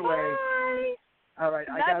 Hide away. Bye. All right,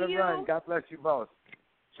 I Love got to you. run. God bless you both.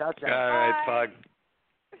 Ciao, ciao. All right, Pug.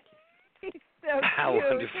 He's so How cute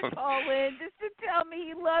wonderful. to call in just to tell me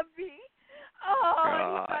he loved me. Oh, and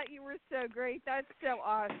God. he thought you were so great. That's so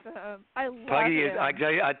awesome. I love Puggy him. is. I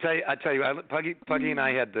tell you. Puggy and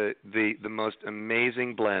I had the most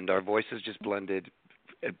amazing blend. Our voices just blended.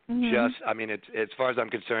 Just, I mean, it's as far as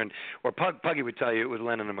I'm concerned, or Puggy would tell you it was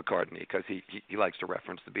Lennon and McCartney because he likes to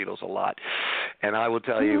reference the Beatles a lot, and I will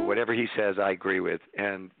tell you whatever he says I agree with,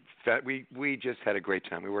 and we just had a great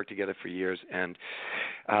time. We worked together for years, and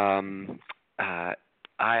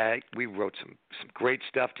we wrote some great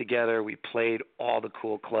stuff together. We played all the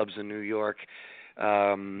cool clubs in New York,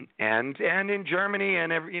 and in Germany,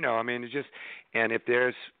 and it's just. And if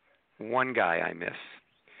there's one guy I miss,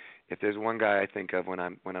 if there's one guy I think of when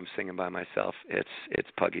I'm singing by myself,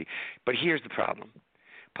 it's Puggy. But here's the problem: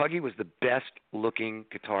 Puggy was the best looking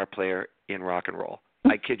guitar player in rock and roll.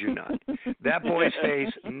 I kid you not. That boy's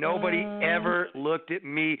face, nobody ever looked at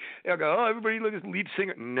me. They'll go, oh, everybody look at the lead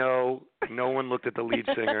singer. No one looked at the lead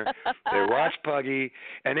singer. They watched Puggy,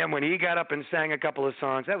 and then when he got up and sang a couple of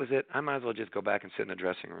songs, that was it. I might as well just go back and sit in the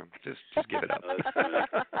dressing room. Just give it up.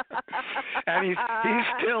 And he's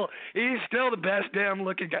still the best damn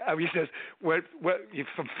looking guy. I mean, he says, what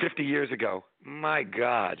from 50 years ago. My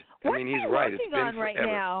God. What's I mean, he's he right. working It's been on right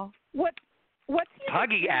forever. now? What's he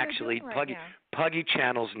Puggy doing actually, right now? Puggy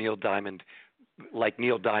channels Neil Diamond, like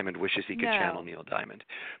Neil Diamond wishes he could channel Neil Diamond.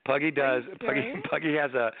 Puggy does. Puggy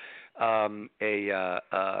has a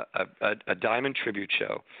Diamond tribute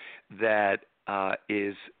show that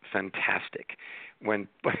is fantastic. When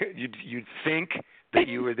you'd think that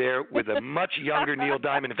you were there with a much younger Neil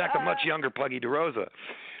Diamond, in fact, a much younger Puggy DeRosa.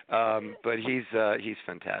 But he's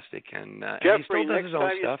fantastic, and he still does his own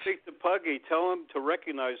next time stuff. you speak to Puggy, tell him to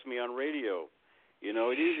recognize me on radio. You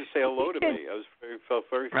know, he needed to say hello to me. Felt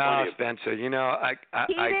very funny. Oh, Spencer, you know,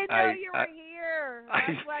 he didn't know you were here.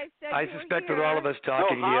 That's why I said I you were suspect here. with all of us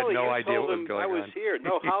talking, he had no idea what was going on. I was on. here.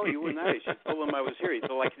 No, Holly, you were nice. You told him I was here. He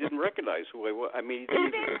felt like he didn't recognize who I was. I mean, He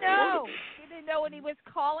didn't know. He didn't know when he was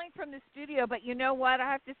calling from the studio. But you know what? I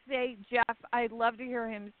have to say, Jeff, I'd love to hear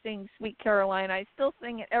him sing "Sweet Caroline." I still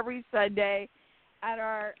sing it every Sunday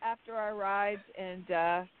after our rides, and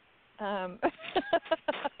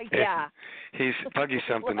yeah. He's Puggy's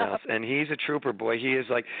something else, and he's a trooper, boy. He is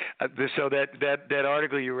like so that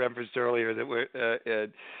article you referenced earlier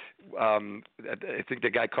that I think the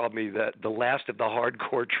guy called me the last of the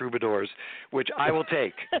hardcore troubadours, which I will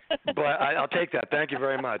take. But I'll take that. Thank you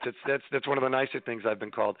very much. That's one of the nicer things I've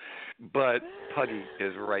been called. But Puggy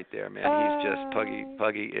is right there, man. He's just Puggy.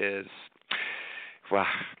 Puggy is wow.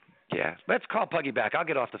 Yeah, let's call Puggy back. I'll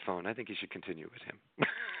get off the phone. I think you should continue with him.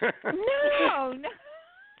 No.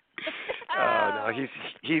 Oh no,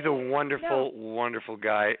 he's a wonderful, wonderful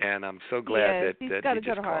guy, and I'm so glad that he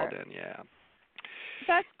just called in. Yeah.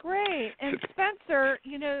 That's great. And Spencer,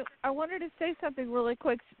 you know, I wanted to say something really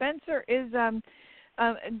quick. Spencer is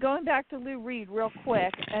going back to Lou Reed real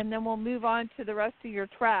quick, and then we'll move on to the rest of your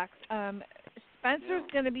tracks. Spencer's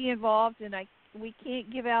going to be involved in we can't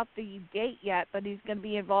give out the date yet, but he's going to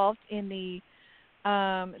be involved in the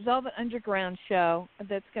Velvet Underground show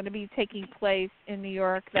that's going to be taking place in New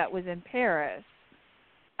York that was in Paris.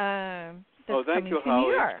 Thank you,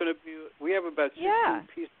 Holly. It's going to be. We have about 16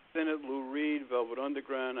 pieces in it: Lou Reed, Velvet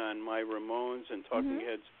Underground, and My Ramones, and Talking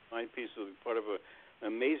Heads. 9 pieces will be part of a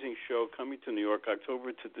amazing show coming to New York,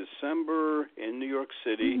 October to December in New York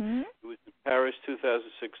City. Mm-hmm. It was in Paris,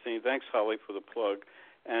 2016. Thanks, Holly, for the plug.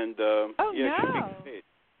 And it should be great.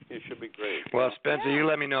 It should be great. Well, Spencer, you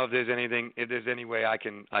let me know if there's any way I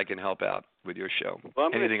can help out with your show. Well,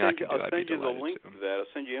 anything I can do, I'll I'd be send you the delighted link to. to that. I'll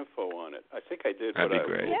send you info on it. I think I did. That'd be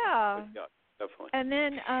great. Yeah. Yeah, definitely. And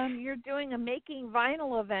then you're doing a Making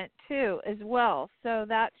Vinyl event, too, as well. So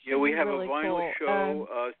that should we be have really a vinyl cool.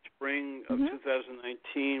 show spring of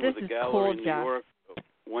 2019 This with a is gallery cool, in New Jeff. York,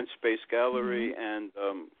 One Space Gallery, and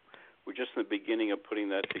we're just in the beginning of putting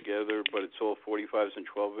that together, but it's all 45s and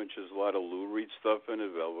 12 inches, a lot of Lou Reed stuff in it,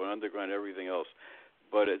 Velvet Underground, everything else.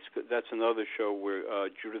 But that's another show where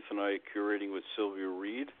Judith and I are curating with Sylvia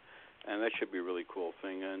Reed, and that should be a really cool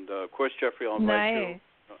thing. And, of course, Jeffrey, I'll invite you.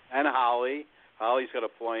 And Holly. Holly's got to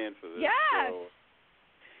fly in for this. Yes. So,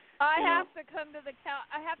 I have to come to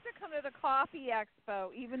the coffee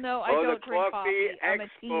expo, even though I don't drink coffee. I'm a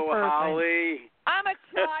tea person. Holly. I'm a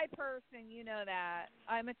chai person, you know that.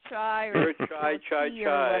 I'm a chai or You're a chai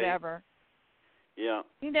or whatever. Yeah.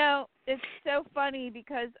 You know, it's so funny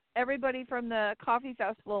because everybody from the coffee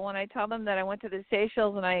festival, when I tell them that I went to the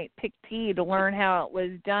Seychelles and I picked tea to learn how it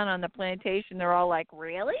was done on the plantation, they're all like,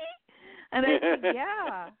 "Really?" And I said,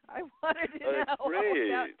 "Yeah, I wanted to know all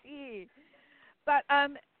about tea." But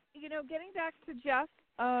you know, getting back to Jeff,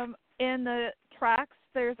 in the tracks,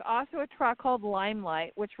 there's also a track called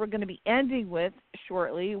Limelight, which we're going to be ending with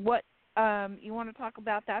shortly. What you want to talk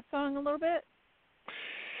about that song a little bit?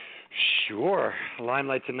 Sure.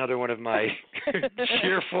 Limelight's another one of my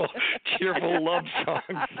cheerful love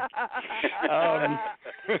songs.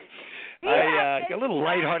 A little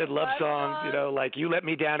lighthearted love songs, you know, like You Let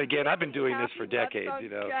Me Down Again. I've been doing this for decades, you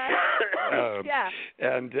know.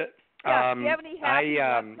 And do you have any happy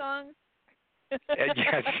love songs?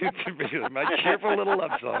 Yes, my cheerful little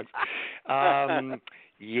love songs.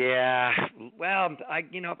 Yeah, well,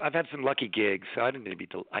 I've had some lucky gigs, so I don't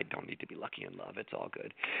need to be lucky in love. It's all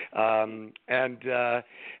good.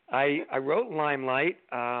 I wrote Limelight.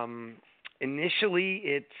 Initially,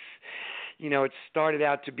 it started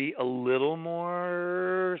out to be a little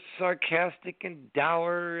more sarcastic and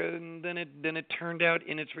dour than it turned out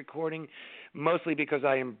in its recording, mostly because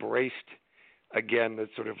I embraced, again, the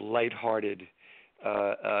sort of lighthearted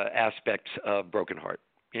aspects of Broken Heart.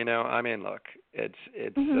 You know, I mean, look, it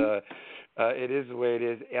is the way it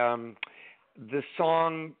is. The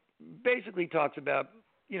song basically talks about,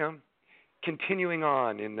 continuing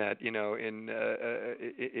on in that,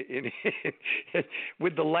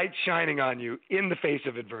 with the light shining on you in the face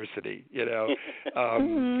of adversity,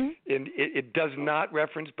 And it does not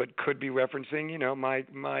reference, but could be referencing,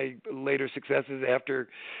 my later successes after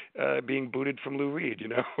being booted from Lou Reed.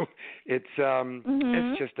 It's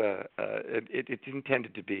just it's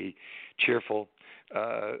intended to be cheerful,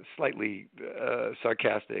 slightly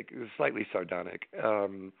sarcastic, slightly sardonic.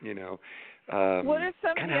 What are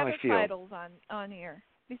some of the other titles on here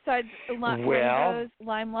besides Windows,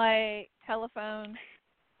 Limelight, Telephone?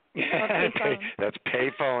 That's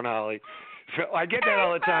Payphone, Holly. I get that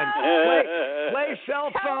all the time. Play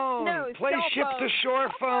cell phone. Play ship to shore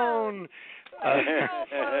phone.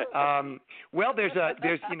 Well, there's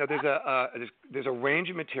a range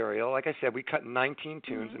of material. Like I said, we cut 19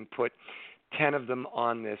 tunes and put 10 of them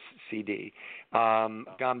on this CD.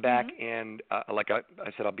 Gone back and, like I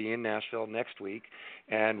said, I'll be in Nashville next week,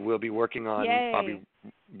 and we'll be working on. Yay. I'll be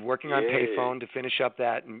working on Payphone to finish up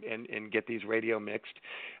that and get these radio mixed.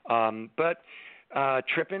 But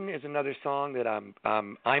Trippin' is another song that I'm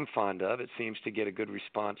fond of. It seems to get a good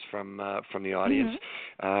response from the audience.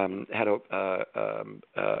 Had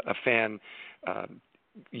a fan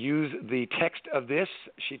use the text of this.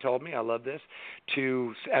 She told me, I love this,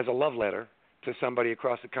 as a love letter to somebody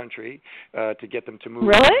across the country to get them to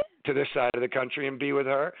move to this side of the country and be with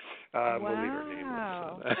her. We'll leave her name.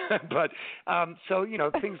 But so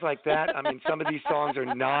things like that. I mean, some of these songs are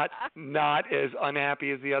not as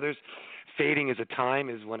unhappy as the others. Fading as a Time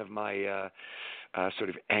is one of my sort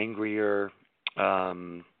of angrier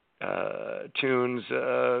tunes.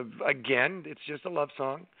 Again, it's just a love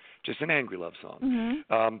song. Just an angry love song.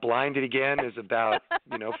 Blinded Again is about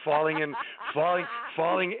falling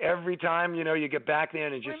every time you get back there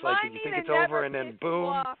and it's just like you think it's over and then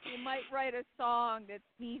boom. You might write a song that's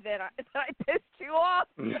me that I pissed you off.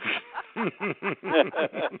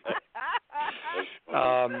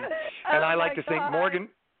 And I like to think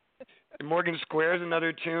Morgan Square is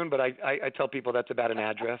another tune, but I tell people that's about an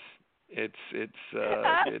address. It's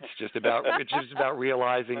just about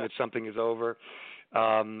realizing that something is over.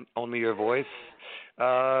 Only Your Voice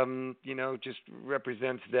just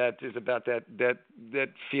represents that, is about that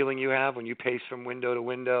feeling you have when you pace from window to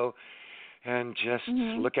window and just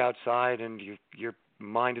look outside and your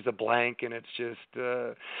mind is a blank and it's just,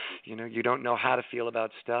 you don't know how to feel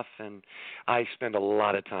about stuff. And I spend a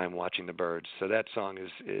lot of time watching the birds. So that song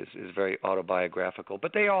is very autobiographical,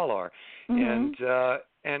 but they all are.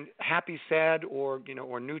 And happy, sad, or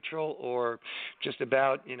neutral, or just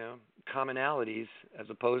about, commonalities as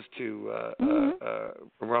opposed to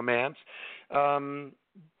romance.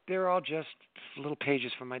 They're all just little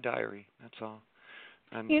pages from my diary. That's all.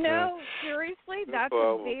 And, seriously, that's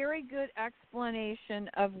a very good explanation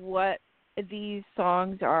of what these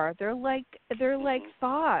songs are. They're like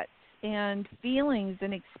thoughts and feelings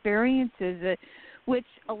and experiences, which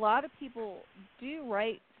a lot of people do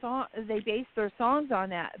write songs. They base their songs on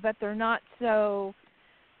that, but they're not so,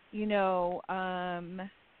 I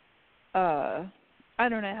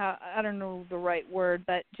don't know the right word,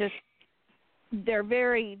 but just they're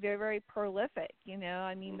very prolific.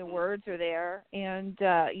 The words are there, and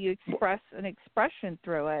you express an expression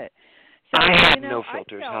through it. So, I have no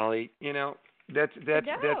filters, Holly. That's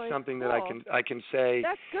something cool. that I can say.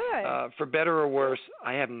 That's good. For better or worse,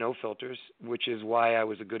 I have no filters, which is why I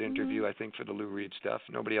was a good interview, I think, for the Lou Reed stuff.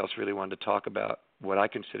 Nobody else really wanted to talk about what I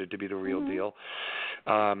considered to be the real deal.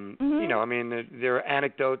 There are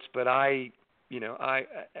anecdotes, but and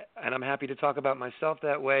I'm happy to talk about myself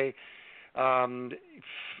that way. When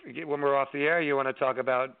we're off the air, you want to talk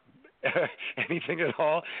about anything at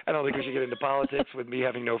all? I don't think we should get into politics with me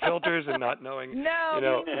having no filters and not knowing, what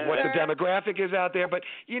the demographic is out there. But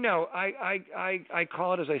I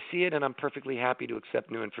call it as I see it, and I'm perfectly happy to accept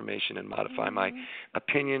new information and modify my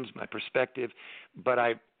opinions, my perspective. But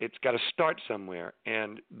it's got to start somewhere,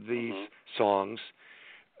 and these songs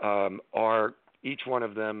are each one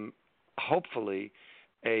of them, hopefully,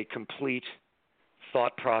 a complete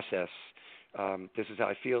thought process. This is how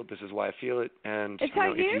I feel. This is why I feel it. And if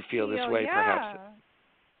you feel this way, perhaps.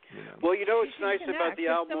 Well, it's nice about the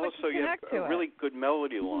album also. You have really good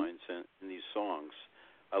melody lines in these songs.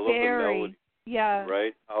 I love the melody. Yeah.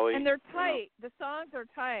 Right, Holly? And they're tight. The songs are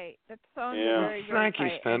tight. The songs are very, very Thank you,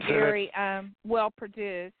 tight. Spencer. Very well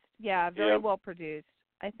produced. Yeah, very well produced,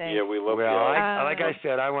 I think. Yeah, we love like I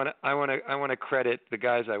said, I want to credit the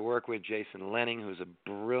guys I work with. Jason Lenning, who's a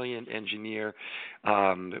brilliant engineer.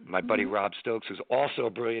 My buddy Rob Stokes, who's also a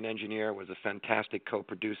brilliant engineer, was a fantastic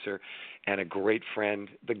co-producer and a great friend.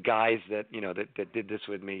 The guys that that did this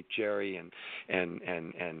with me, Jerry and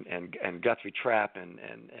Guthrie Trapp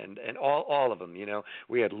and all of them.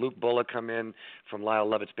 We had Luke Bulla come in from Lyle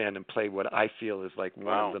Lovett's band and play what I feel is like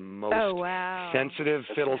one of the most sensitive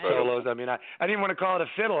fiddle solos. I mean, I didn't want to call it a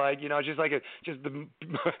fiddle.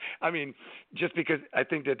 Just because I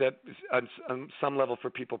think that on some level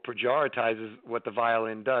for people pejoratizes what the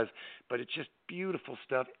violin does, but it's just beautiful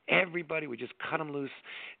stuff. Everybody, we just cut them loose,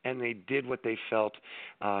 and they did what they felt.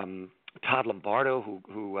 Todd Lombardo,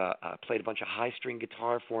 who played a bunch of high-string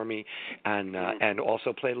guitar for me, and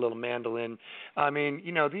also played a little mandolin. I mean,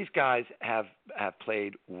 these guys have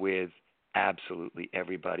played with absolutely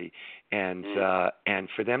everybody, and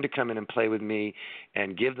for them to come in and play with me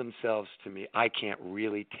and give themselves to me, I can't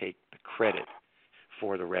really take the credit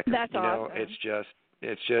for the record. That's awesome.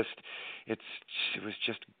 It was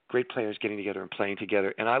just great players getting together and playing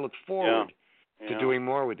together, and I look forward to doing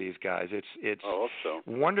more with these guys. It's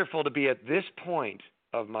wonderful to be at this point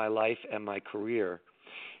of my life and my career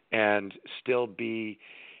and still be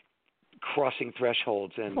crossing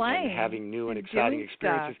thresholds and having new and exciting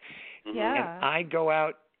experiences. Yeah. And I go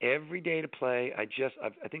out every day to play. I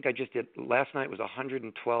think I just did, last night was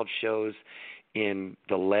 112 shows in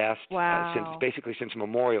the last, since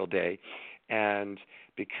Memorial Day. And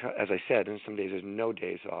because, as I said, and some days there's no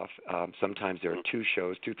days off. Sometimes there are 2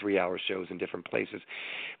 shows, 2 3-hour shows in different places.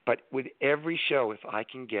 But with every show, if I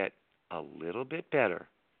can get a little bit better,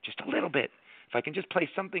 just a little bit, if I can just play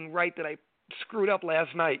something right that I screwed up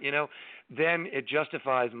last night, then it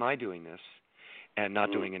justifies my doing this and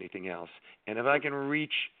not doing anything else. And if I can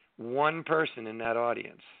reach one person in that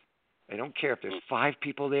audience, I don't care if there's 5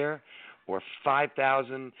 people there or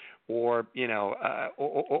 5,000 or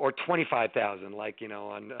 25,000, like,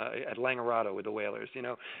 at Langerado with the Wailers,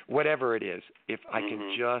 whatever it is. If I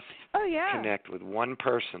can just connect with one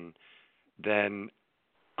person, then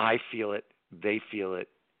I feel it, they feel it,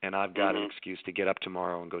 and I've got an excuse to get up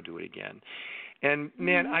tomorrow and go do it again. And,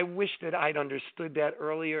 man, I wish that I'd understood that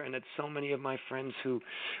earlier, and that so many of my friends who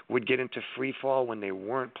would get into free fall when they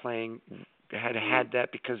weren't playing had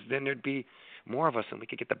that, because then there'd be more of us and we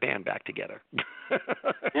could get the band back together.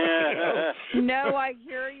 No, I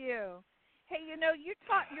hear you. Hey, you're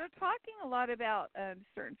talking a lot about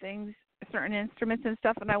certain things, certain instruments and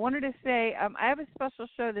stuff, and I wanted to say I have a special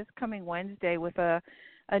show this coming Wednesday with a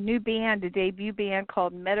new band, a debut band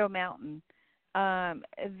called Meadow Mountain.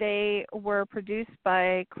 They were produced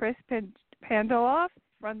by Chris Pandoloff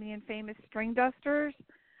from the infamous String Dusters,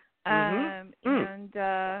 and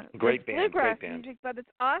great band, bluegrass great band. music, but it's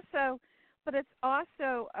also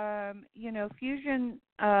fusion,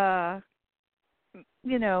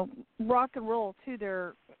 rock and roll too.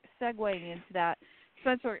 They're segueing into that.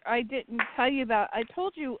 Spencer, I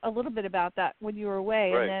told you a little bit about that when you were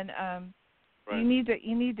away, right. and then you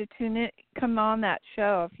need to tune in, come on that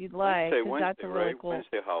show if you'd like. Wednesday, that's a really right? cool.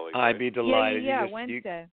 Wednesday, Holly. I'd be delighted. Yeah,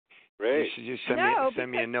 Wednesday. Great. You should just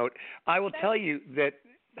send me a note. I will tell you that,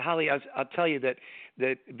 Holly, I'll tell you that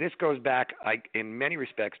this goes back, in many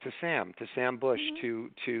respects, to Sam Bush, to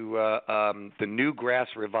the New Grass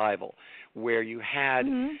Revival, where you had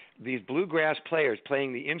these bluegrass players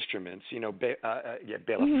playing the instruments,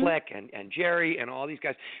 Bela Fleck and Jerry and all these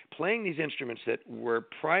guys playing these instruments that were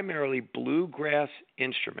primarily bluegrass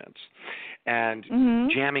instruments and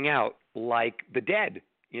jamming out like the Dead.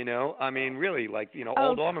 Really, like,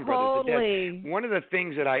 old Allman Brothers. Totally. One of the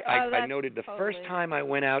things that I noted the first time I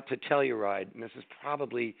went out to Telluride, and this is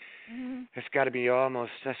probably, that's got to be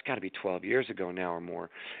 12 years ago now or more,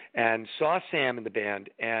 and saw Sam in the band,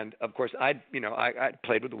 and of course I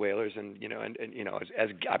played with the Wailers, and as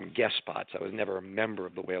guest spots. I was never a member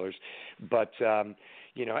of the Wailers, but and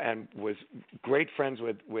was great friends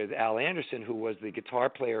with Al Anderson, who was the guitar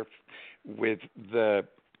player with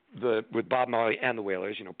with Bob Marley and the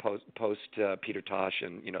Wailers, post Peter Tosh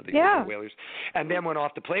and the Wailers, and then went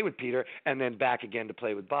off to play with Peter, and then back again to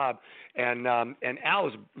play with Bob, and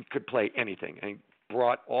Al could play anything, and he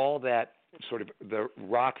brought all that sort of the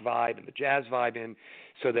rock vibe and the jazz vibe in,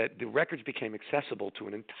 so that the records became accessible to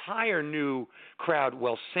an entire new crowd.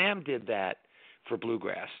 Well, Sam did that for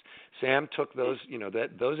bluegrass. Sam took those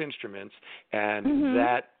those instruments and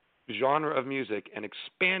that genre of music and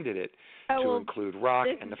expanded it to include rock.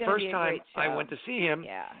 And the first time I went to see him,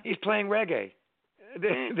 he's playing reggae.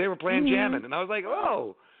 They were playing jamming, and I was like,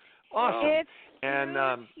 "Oh, awesome!" It's and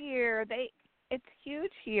huge here. It's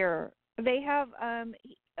huge here. They have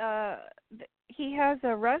he has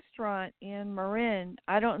a restaurant in Marin.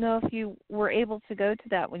 I don't know if you were able to go to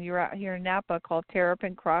that when you were out here in Napa, called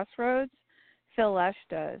Terrapin Crossroads. Phil Lesh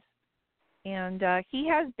does, and he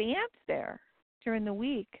has bands there during the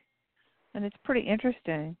week, and it's pretty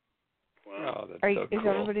interesting. Wow, that's is so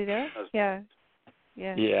cool. everybody there? Yeah.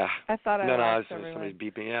 Yeah. I thought somebody's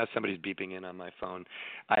beeping. Somebody's beeping in on my phone.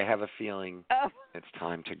 I have a feeling it's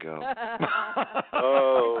time to go.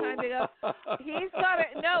 Time to go. He's got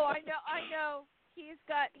it. No, I know.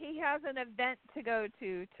 He has an event to go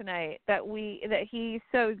to tonight that he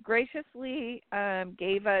so graciously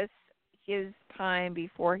gave us his time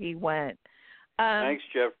before he went. Thanks,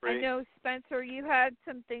 Jeffrey. I know, Spencer, you had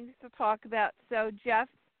some things to talk about. So, Jeff,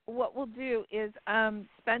 what we'll do is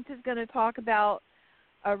Spencer's going to talk about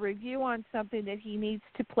a review on something that he needs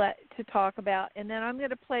to talk about, and then I'm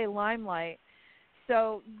going to play Limelight.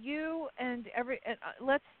 So you and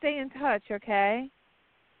let's stay in touch, okay?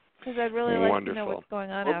 Because I'd really like to know what's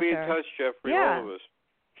going on out there. We'll be in touch, Jeffrey, all of us.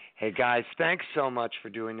 Hey, guys, thanks so much for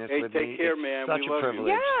doing this with me. Take care, man. Such a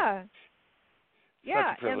privilege.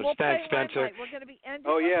 Yeah, and we'll Thanks, play Spencer. Limelight. We're going to be ending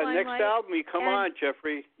with Limelight. Next album, you come on,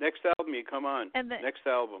 Jeffrey. Next album, you come on. Next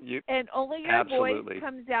album. And Only Your Voice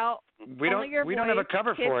comes out. We don't have a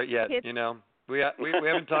cover for it yet. We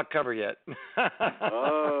haven't talked cover yet.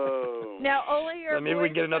 Oh. Now Only Your Voice. Maybe we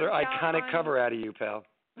can get another iconic cover out of you, pal.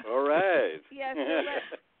 All right. Yes.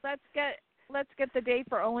 So let's get the date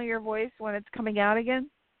for Only Your Voice when it's coming out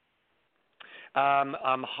again.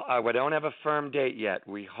 We don't have a firm date yet.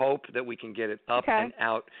 We hope that we can get it up and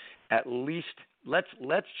out at least. Let's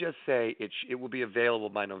just say it will be available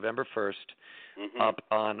by November 1st, up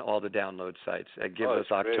on all the download sites. That gives us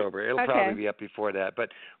October. Great. It'll probably be up before that, but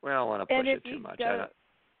we don't want to push it too much.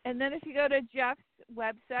 And then if you go to Jeff's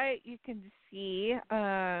website, you can see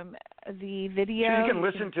the video.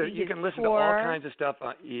 So you can listen to all kinds of stuff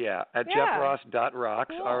at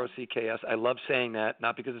jeffross.rocks, ROCKS. I love saying that,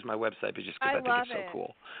 not because it's my website, but just because I think it's so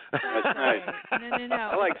cool. That's nice. No.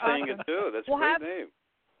 I like saying it too. That's a great name.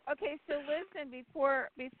 Okay, so listen, before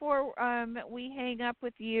we hang up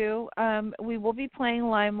with you, we will be playing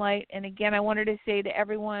Limelight. And again, I wanted to say to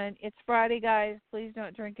everyone, it's Friday, guys. Please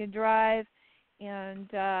don't drink and drive. And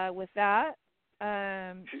with that,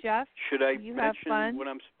 Jeff, should I you mention have fun? what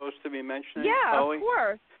I'm supposed to be mentioning? Yeah, Holly? of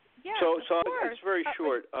course. Yeah, so it's very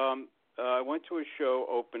short. I went to a show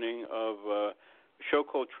opening of show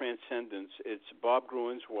called Transcendence. It's Bob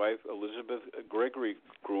Gruen's wife, Elizabeth Gregory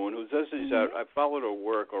Gruen, who does these. I followed her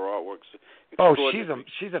work, her artworks. Oh,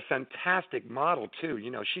 she's a fantastic model too.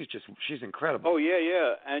 You know, she's incredible. Oh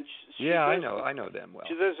yeah, and I know them well.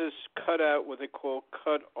 She does this cutout, what they call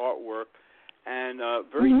cut artwork, and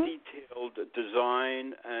very detailed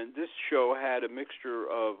design. And this show had a mixture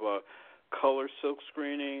of color silk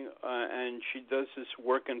screening, and she does this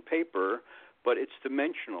work in paper. But it's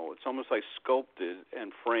dimensional. It's almost like sculpted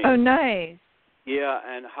and framed. Oh, nice. Yeah,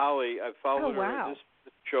 and Holly, I followed her. Wow. This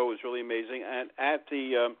show is really amazing. And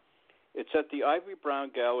it's at the Ivory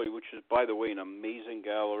Brown Gallery, which is, by the way, an amazing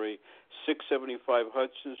gallery, 675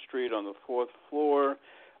 Hudson Street on the 4th floor.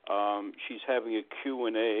 She's having a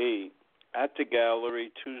Q&A at the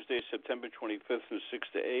gallery Tuesday, September 25th from 6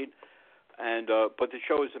 to 8. And but the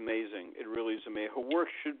show is amazing. It really is amazing. Her work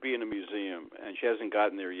should be in a museum, and she hasn't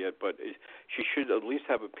gotten there yet. But she should at least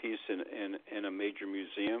have a piece in a major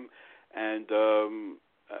museum. And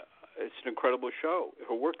it's an incredible show.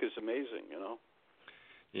 Her work is amazing. You know.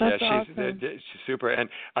 Yeah, That's she's super. And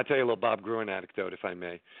I'll tell you a little Bob Gruen anecdote, if I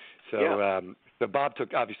may. So, so Bob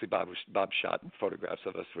shot photographs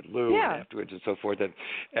of us with Lou and afterwards and so forth.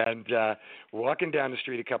 And walking down the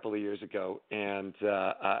street a couple of years ago, and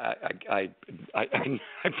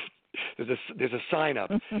there's a sign up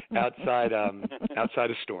outside a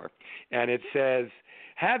store, and it says,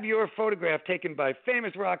 "Have your photograph taken by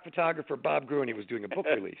famous rock photographer Bob Gruen." He was doing a book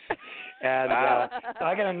release, and so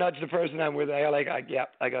I gotta nudge the person I'm with. I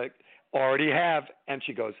go, already have. And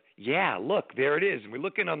she goes, "Yeah, look, there it is." And we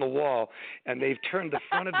look in on the wall, and they've turned the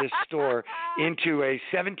front of this store into a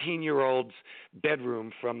 17-year-old's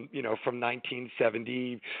bedroom from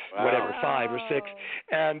 1970, whatever, 5 or 6.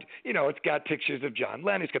 And, it's got pictures of John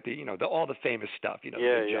Lennon. It's got all the famous stuff, the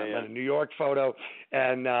John Lennon New York photo,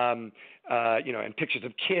 and, and pictures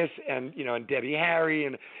of Kiss and, and Debbie Harry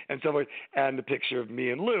and so forth, and the picture of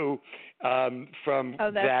me and Lou from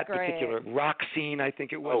that particular rock scene, I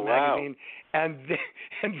think it was, magazine. And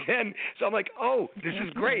then, so I'm like, oh, this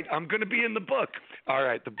is great. I'm going to be in the book. All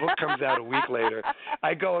right, the book comes out a week later.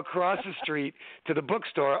 I go across the street to the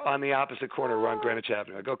bookstore on the opposite corner. We're on Greenwich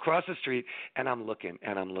Avenue. I go across the street, and I'm looking,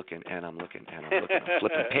 and I'm looking, and I'm looking, and I'm looking. I'm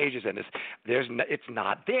flipping pages, and it's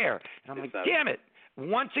not there. And I'm like, damn it.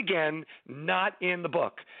 Once again, not in the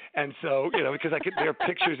book. And so, because there are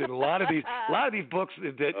pictures in a lot of these books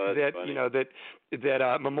that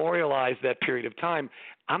memorialize that period of time.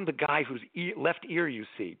 I'm the guy whose left ear you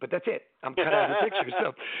see, but that's it. I'm cut out of the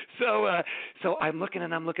picture. So I'm looking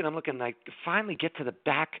and I'm looking, and I finally get to the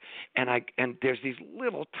back, and there's these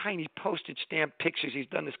little tiny postage stamp pictures. He's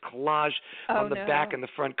done this collage on the back and the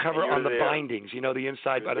front cover on the bindings. The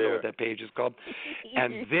inside. I don't know what that page is called.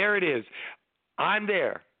 And there it is. I'm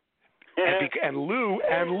there, and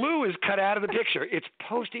Lou is cut out of the picture. It's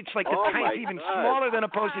postage. It's like it's even smaller than a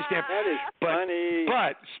postage stamp. That is funny.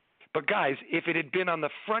 But guys, if it had been on the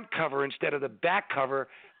front cover instead of the back cover,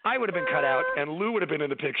 I would have been cut out, and Lou would have been in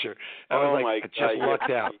the picture. I just lucked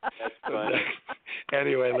out. That's funny.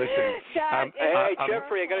 Anyway, listen. Hey,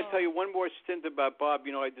 Jeffrey, I got to tell you one more stint about Bob.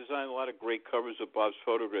 I designed a lot of great covers of Bob's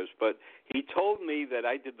photographs, but he told me that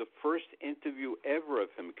I did the first interview ever of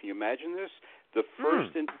him. Can you imagine this? The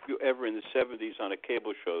first interview ever in the 70s on a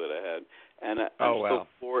cable show that I had. And I'm still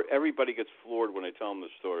floored. Everybody gets floored when I tell them the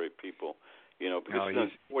story, people. Because he's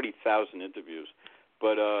done 40,000 interviews.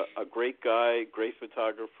 But a great guy, great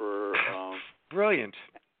photographer. Brilliant.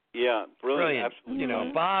 Yeah, brilliant.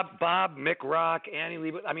 Absolutely. Bob, Mick Rock, Annie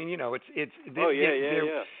Lee. I mean, it's.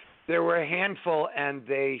 Yeah. There were a handful, and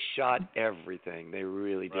they shot everything. They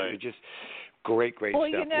really did. Right. It just great stuff. Well,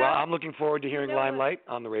 I'm looking forward to hearing Limelight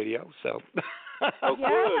on the radio. So. Good. We're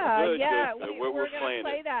going to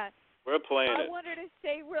play that. We're playing it.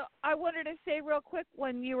 I wanted to say real quick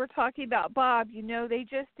when you were talking about Bob, they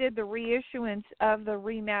just did the reissuance of the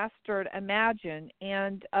remastered Imagine,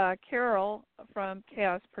 and Carol from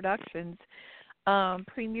Chaos Productions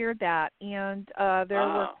premiered that, and there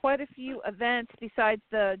were quite a few events besides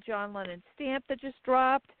the John Lennon stamp that just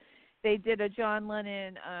dropped. They did a John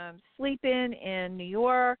Lennon sleep-in New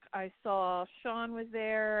York. I saw Sean was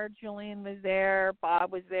there, Julian was there,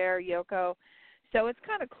 Bob was there, Yoko. So it's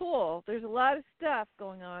kind of cool. There's a lot of stuff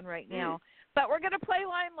going on right now. But we're going to play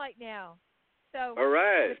Limelight now. So all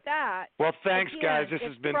right. With that. Well, thanks, guys. This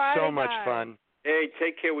has been so much fun. Hey,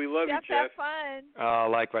 take care. We love you, Jeff. Have fun. Oh,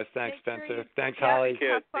 likewise. Thanks, Spencer. Thanks, Holly.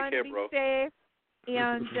 Have fun. Take care, bro. Be safe.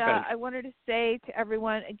 And I wanted to say to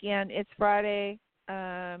everyone, again, it's Friday.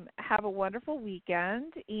 Have a wonderful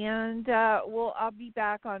weekend. And I'll be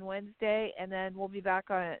back on Wednesday, and then we'll be back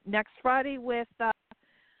on next Friday with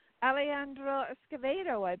Alejandro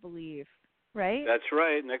Escovedo, I believe. right? That's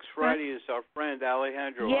right. Next Friday is our friend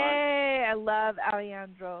Alejandro. Yay! I love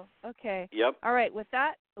Alejandro. Okay. Yep. All right. With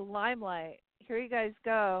that, Limelight. Here you guys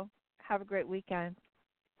go. Have a great weekend.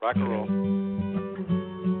 Rock and roll.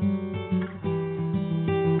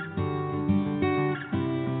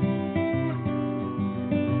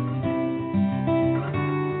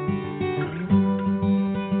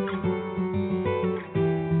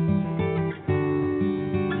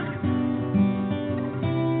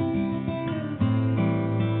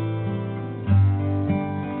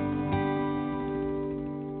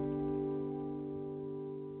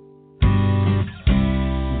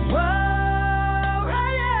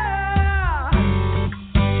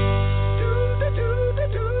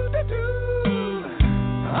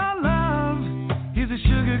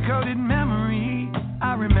 Sugar-coated memory.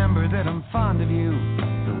 I remember that I'm fond of you,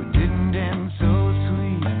 though it didn't end so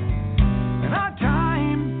sweet. And our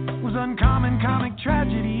time was uncommon comic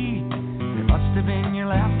tragedy. It must have been your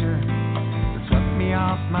laughter that swept me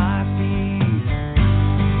off my feet.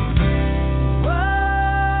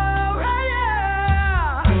 Whoa,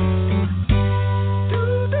 yeah.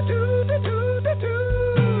 Do-do-do-do-do-do.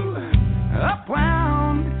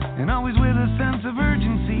 Upwound and always with a sense of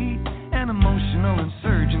urgency. An emotional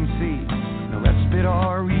insurgency, no respite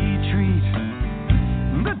or retreat.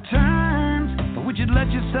 The terms by which you'd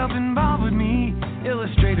let yourself involve with me,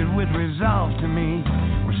 illustrated with resolve to me,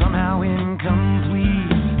 were somehow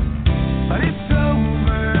incomplete. But it's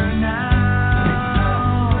over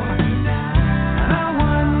now, and I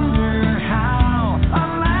wonder how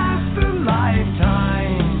I'll last a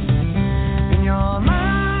lifetime in your limelight.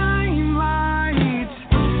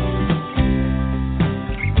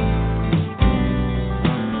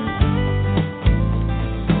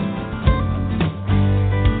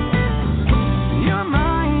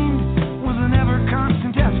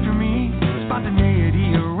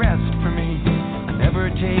 Spontaneity, a rest for me, a never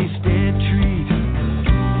tasted treat.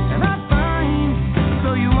 And I find,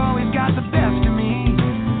 though you always got the best of me,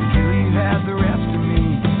 until you have the rest of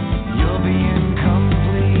me, you'll be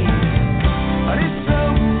incomplete. But it's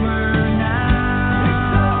over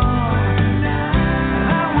now,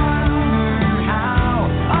 and I wonder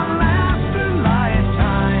how I'll last a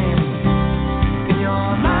lifetime in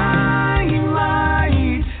your limelight.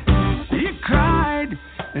 You cried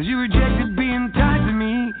as you rejected being tied to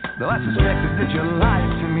me, though I suspected that you lied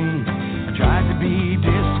to me. I tried to be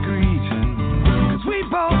discreet, 'cause we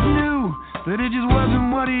both knew that it just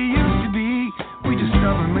wasn't what it used to be. We just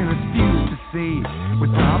stubbornly refused to see,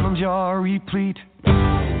 with problems you're replete.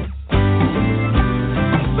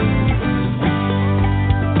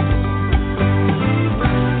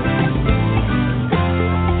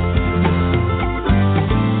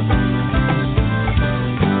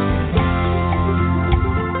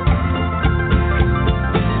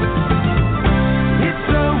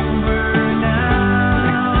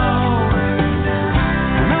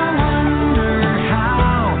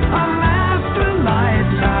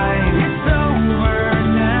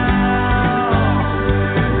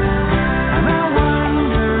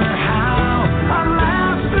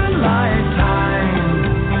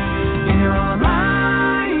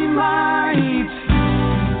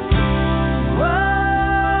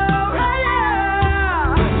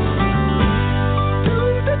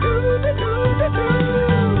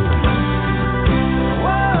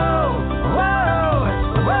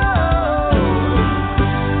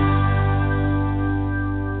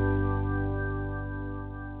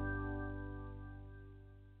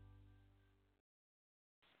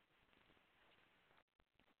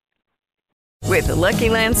 With the Lucky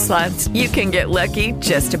Land Slots, you can get lucky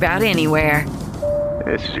just about anywhere.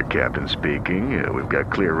 This is your captain speaking. We've got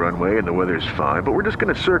clear runway and the weather's fine, but we're just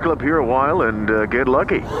going to circle up here a while and get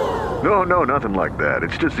lucky. No, nothing like that.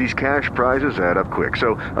 It's just these cash prizes add up quick.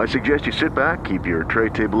 So I suggest you sit back, keep your tray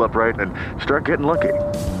table upright, and start getting lucky.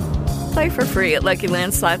 Play for free at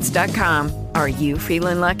LuckyLandSlots.com. Are you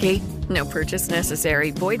feeling lucky? No purchase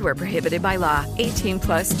necessary. Void where prohibited by law.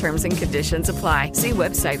 18+ terms and conditions apply. See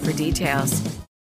website for details.